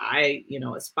I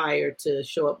aspire to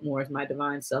show up more as my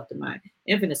divine self, to my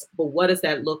infinite, but what does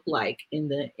that look like in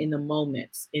the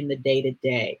moments, in the day to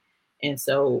day? And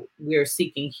so we're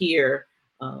seeking here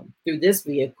through this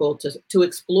vehicle to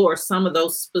explore some of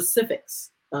those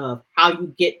specifics of how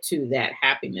you get to that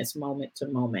happiness moment to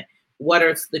moment. What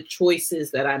are the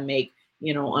choices that I make,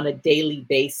 on a daily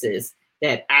basis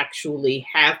that actually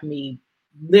have me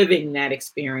living that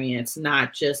experience,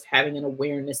 not just having an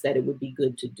awareness that it would be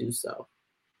good to do so?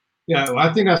 Yeah, well,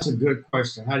 I think that's a good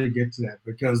question. How do you get to that?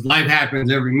 Because life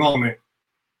happens every moment,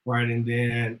 right? And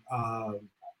then,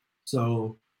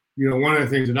 so, one of the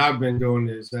things that I've been doing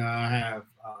is I have,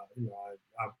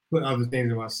 I put other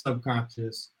things in my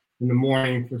subconscious in the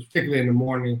morning, particularly in the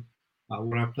morning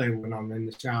when I'm in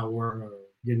the shower or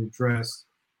getting dressed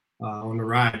on the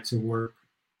ride to work.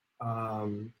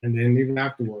 And then even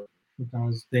after work,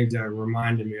 sometimes things that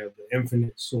reminded me of the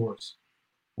infinite source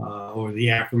or the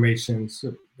affirmations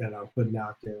that I'm putting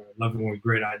out there. I love it when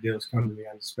great ideas come to me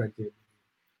unexpected,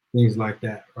 things like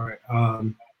that, right?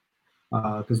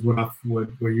 Because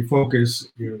where you focus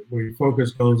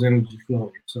goes, energy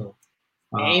flows. So,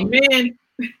 amen.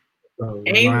 So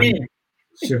amen.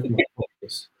 Shift my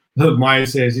focus. Maya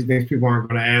says he thinks people aren't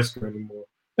going to ask her anymore.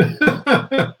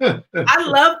 I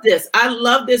love this. I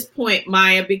love this point,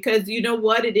 Maya, because you know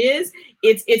what it is?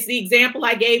 It's the example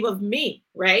I gave of me,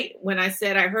 right? When I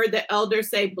said I heard the elder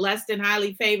say blessed and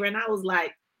highly favored, and I was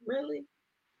like, really?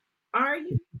 Are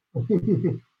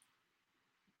you?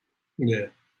 Yeah.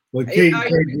 Well,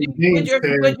 would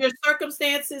your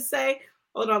circumstances say,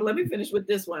 hold on, let me finish with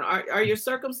this one. Are your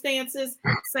circumstances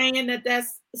saying that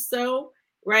that's so,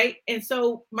 right? And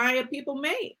so, Maya, people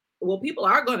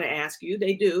are going to ask you,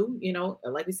 they do,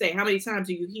 like we say, how many times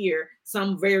do you hear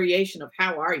some variation of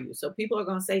how are you? So people are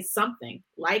going to say something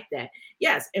like that.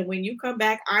 Yes. And when you come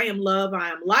back, I am love, I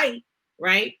am light,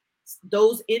 right?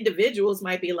 Those individuals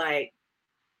might be like,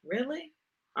 really?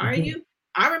 Are you?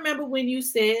 I remember when you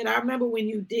said, I remember when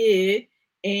you did,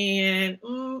 and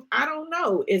I don't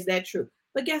know, is that true?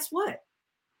 But guess what?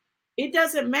 It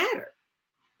doesn't matter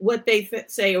what they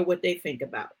say or what they think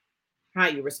about how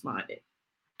you responded.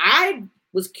 I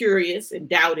was curious and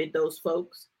doubted those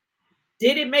folks.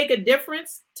 Did it make a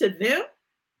difference to them?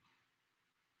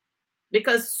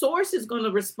 Because source is going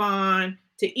to respond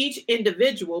to each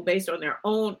individual based on their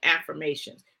own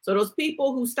affirmations. So those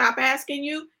people who stop asking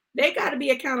you, they got to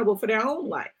be accountable for their own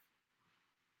life.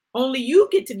 Only you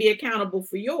get to be accountable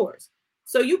for yours.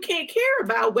 So you can't care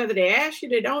about whether they ask you,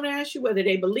 they don't ask you, whether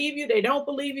they believe you, they don't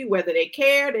believe you, whether they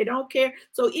care, they don't care.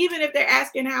 So even if they're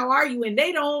asking, how are you? And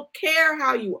they don't care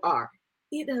how you are,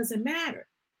 it doesn't matter.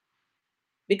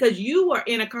 Because you are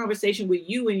in a conversation with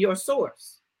you and your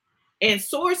source. And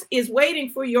source is waiting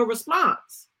for your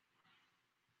response.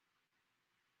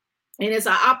 And it's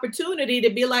an opportunity to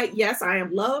be like, yes, I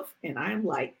am love and I am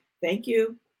light. Thank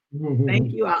you.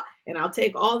 Thank you. I'll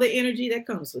take all the energy that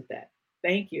comes with that.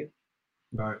 Thank you.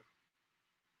 Right.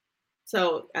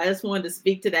 So I just wanted to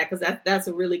speak to that because that's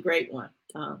a really great one.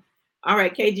 All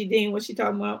right, KG Dean, what's she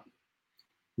talking about?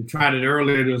 We tried it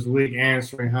earlier this week,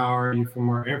 answering how are you from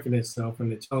our infinite self,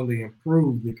 and it totally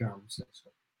improved the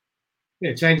conversation.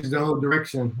 It changes the whole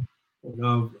direction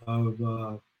of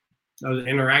the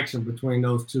interaction between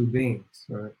those two beings,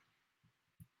 right?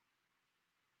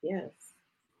 Yes.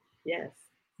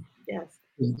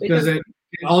 Because it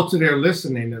alters their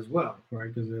listening as well,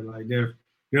 right? Because they're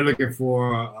looking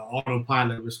for an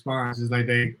autopilot response. It's like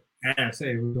they ask,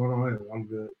 "Hey, what's going on here? I'm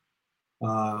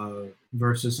good,"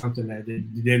 versus something that they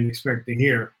didn't expect to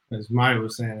hear, as Maya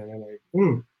was saying, and they're like,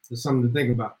 "There's something to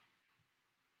think about,"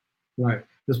 right?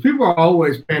 Because people are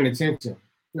always paying attention,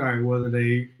 right?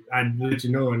 Whether I let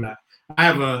you know or not. I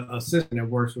have a assistant that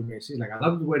works with me. She's like, "I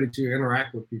love the way that you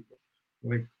interact with people."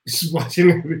 Like she's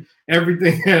watching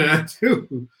everything that I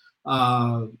do.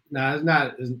 Now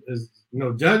it's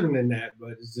no judgment in that,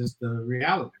 but it's just the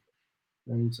reality.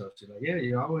 And so she's like, yeah,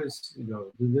 you always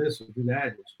do this or do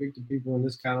that. You speak to people in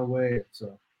this kind of way.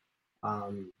 So,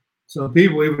 so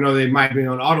people, even though they might be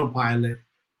on autopilot,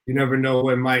 you never know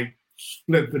what might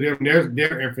flip for them.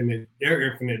 Their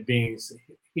infinite beings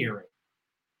hearing.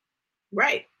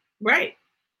 Right.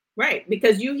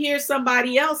 Because you hear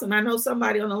somebody else, and I know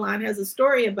somebody on the line has a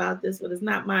story about this, but it's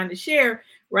not mine to share,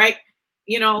 right?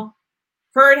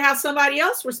 Heard how somebody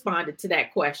else responded to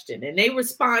that question, and they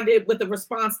responded with a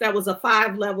response that was a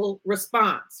 5-level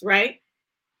response, right?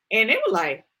 And they were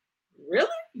like, really?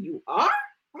 You are?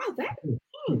 Wow, that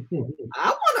I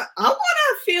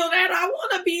wanna feel that. I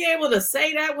want to be able to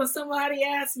say that when somebody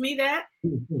asks me that.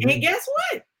 And guess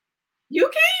what? You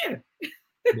can.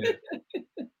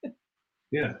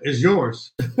 Yeah, it's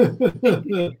yours.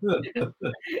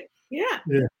 Yeah.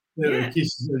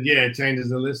 It changes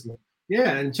the listening.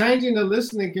 Yeah, and changing the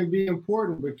listening can be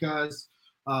important because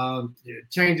it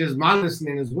changes my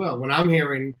listening as well. When I'm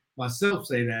hearing myself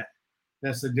say that,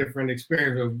 that's a different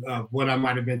experience of what I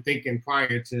might have been thinking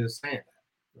prior to saying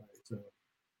that.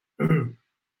 Right?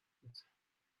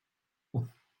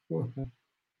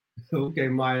 So, okay,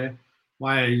 Maya,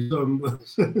 you're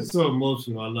so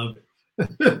emotional. I love it.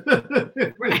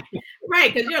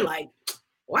 Right, because you're like,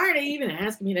 why are they even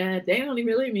asking me that? They don't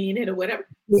really mean it or whatever.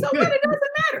 So what? It doesn't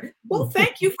matter. Well,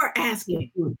 thank you for asking.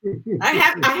 I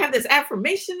have this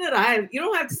affirmation that you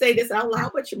don't have to say this out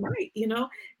loud, but you're right,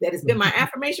 that it's been my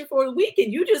affirmation for a week,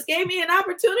 and you just gave me an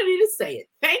opportunity to say it.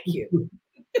 Thank you.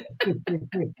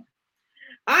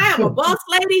 I am a boss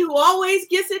lady who always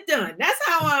gets it done. That's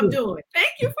how I'm doing.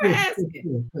 Thank you for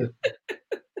asking.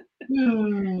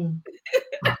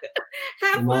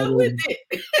 Have fun with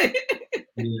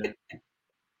it.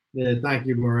 Yeah, thank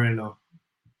you, Moreno.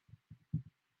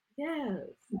 Yes.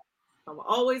 I'm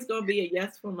always going to be a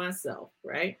yes for myself,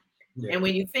 right? Yeah. And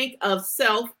when you think of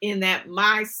self in that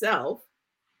myself,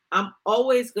 I'm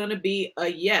always going to be a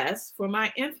yes for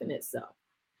my infinite self.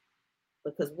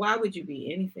 Because why would you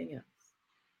be anything else?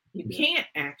 You can't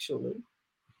actually.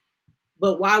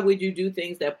 But why would you do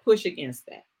things that push against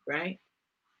that, right?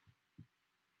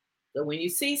 So when you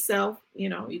see self,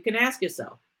 you can ask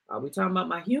yourself, are we talking about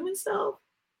my human self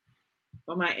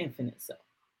or my infinite self?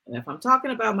 And if I'm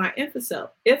talking about my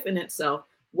infinite self,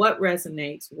 what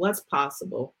resonates, what's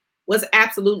possible, what's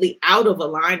absolutely out of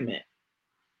alignment?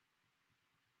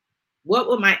 What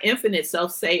will my infinite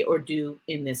self say or do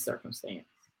in this circumstance?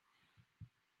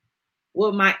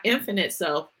 What will my infinite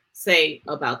self say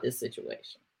about this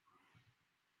situation?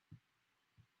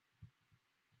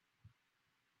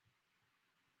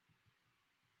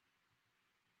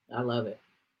 I love it.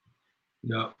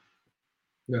 Yeah.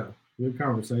 Good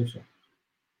conversation.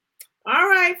 All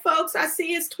right, folks. I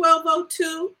see it's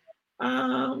 12:02.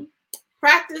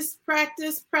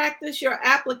 Practice your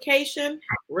application.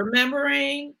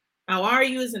 Remembering, how are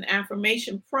you is an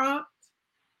affirmation prompt.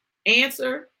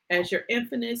 Answer as your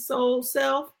infinite soul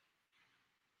self.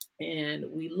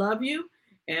 And we love you.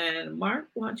 And Mark,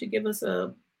 why don't you give us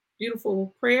a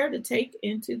beautiful prayer to take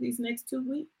into these next 2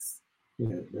 weeks?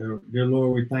 Yeah, dear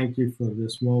Lord, we thank you for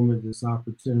this moment, this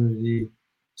opportunity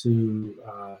to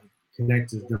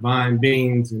connect as divine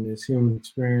beings in this human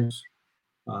experience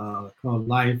called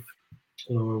life.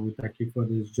 Lord, we thank you for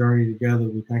this journey together.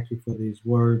 We thank you for these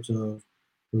words of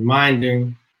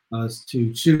reminding us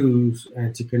to choose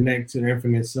and to connect to the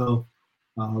infinite self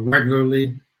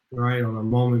regularly, right, on a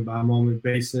moment by moment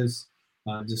basis,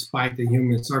 despite the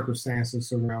human circumstances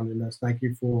surrounding us. Thank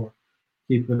you for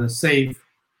keeping us safe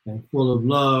and full of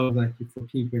love. Thank you for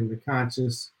keeping the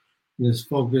consciousness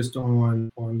focused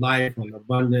on life, on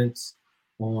abundance,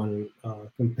 on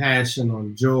compassion,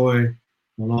 on joy,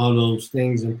 on all those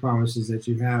things and promises that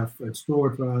you have in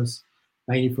store for us.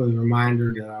 Thank you for the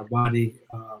reminder that our body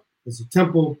is a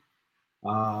temple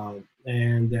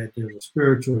and that there's a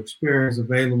spiritual experience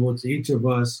available to each of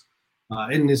us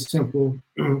in this temple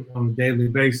on a daily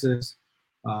basis.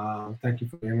 Thank you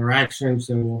for the interactions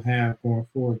that we'll have going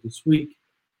forward this week,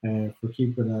 and for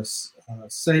keeping us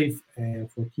safe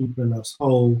and for keeping us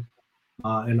whole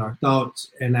in our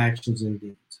thoughts and actions and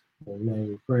deeds. Amen.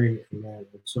 We pray, amen,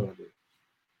 and so it is.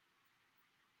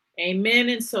 Amen,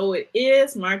 and so it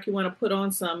is. Mark, you want to put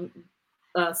on some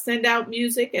send out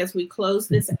music as we close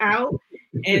this out?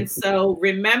 And so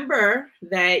remember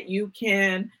that you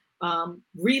can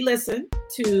re-listen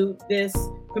to this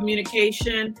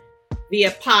communication via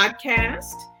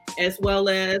podcast, as well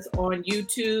as on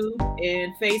YouTube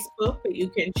and Facebook. But you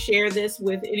can share this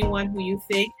with anyone who you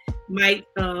think might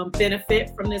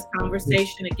benefit from this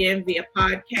conversation, again, via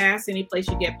podcast, any place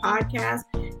you get podcasts,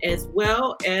 as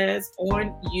well as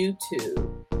on YouTube.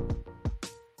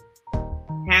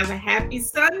 Have a happy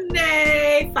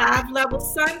Sunday, 5-level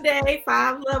Sunday,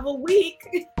 5-level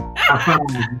week.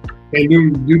 And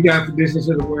you definitions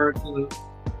of the word,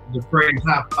 the phrase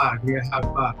high five. Yeah, high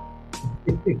five.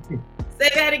 Say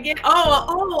that again.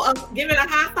 Give it a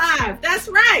high five. That's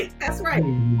right.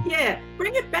 Mm-hmm. Yeah,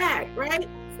 bring it back, right?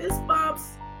 Fist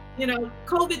bumps,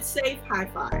 COVID safe high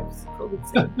fives.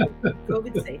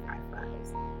 COVID safe high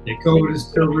fives. Yeah, COVID is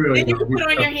still real. And you can put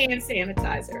on your hand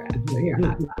sanitizer after your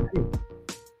high five.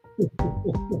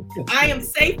 I am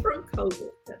safe from COVID.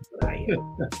 That's what I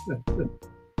am.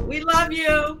 We love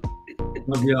you.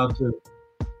 Love y'all too.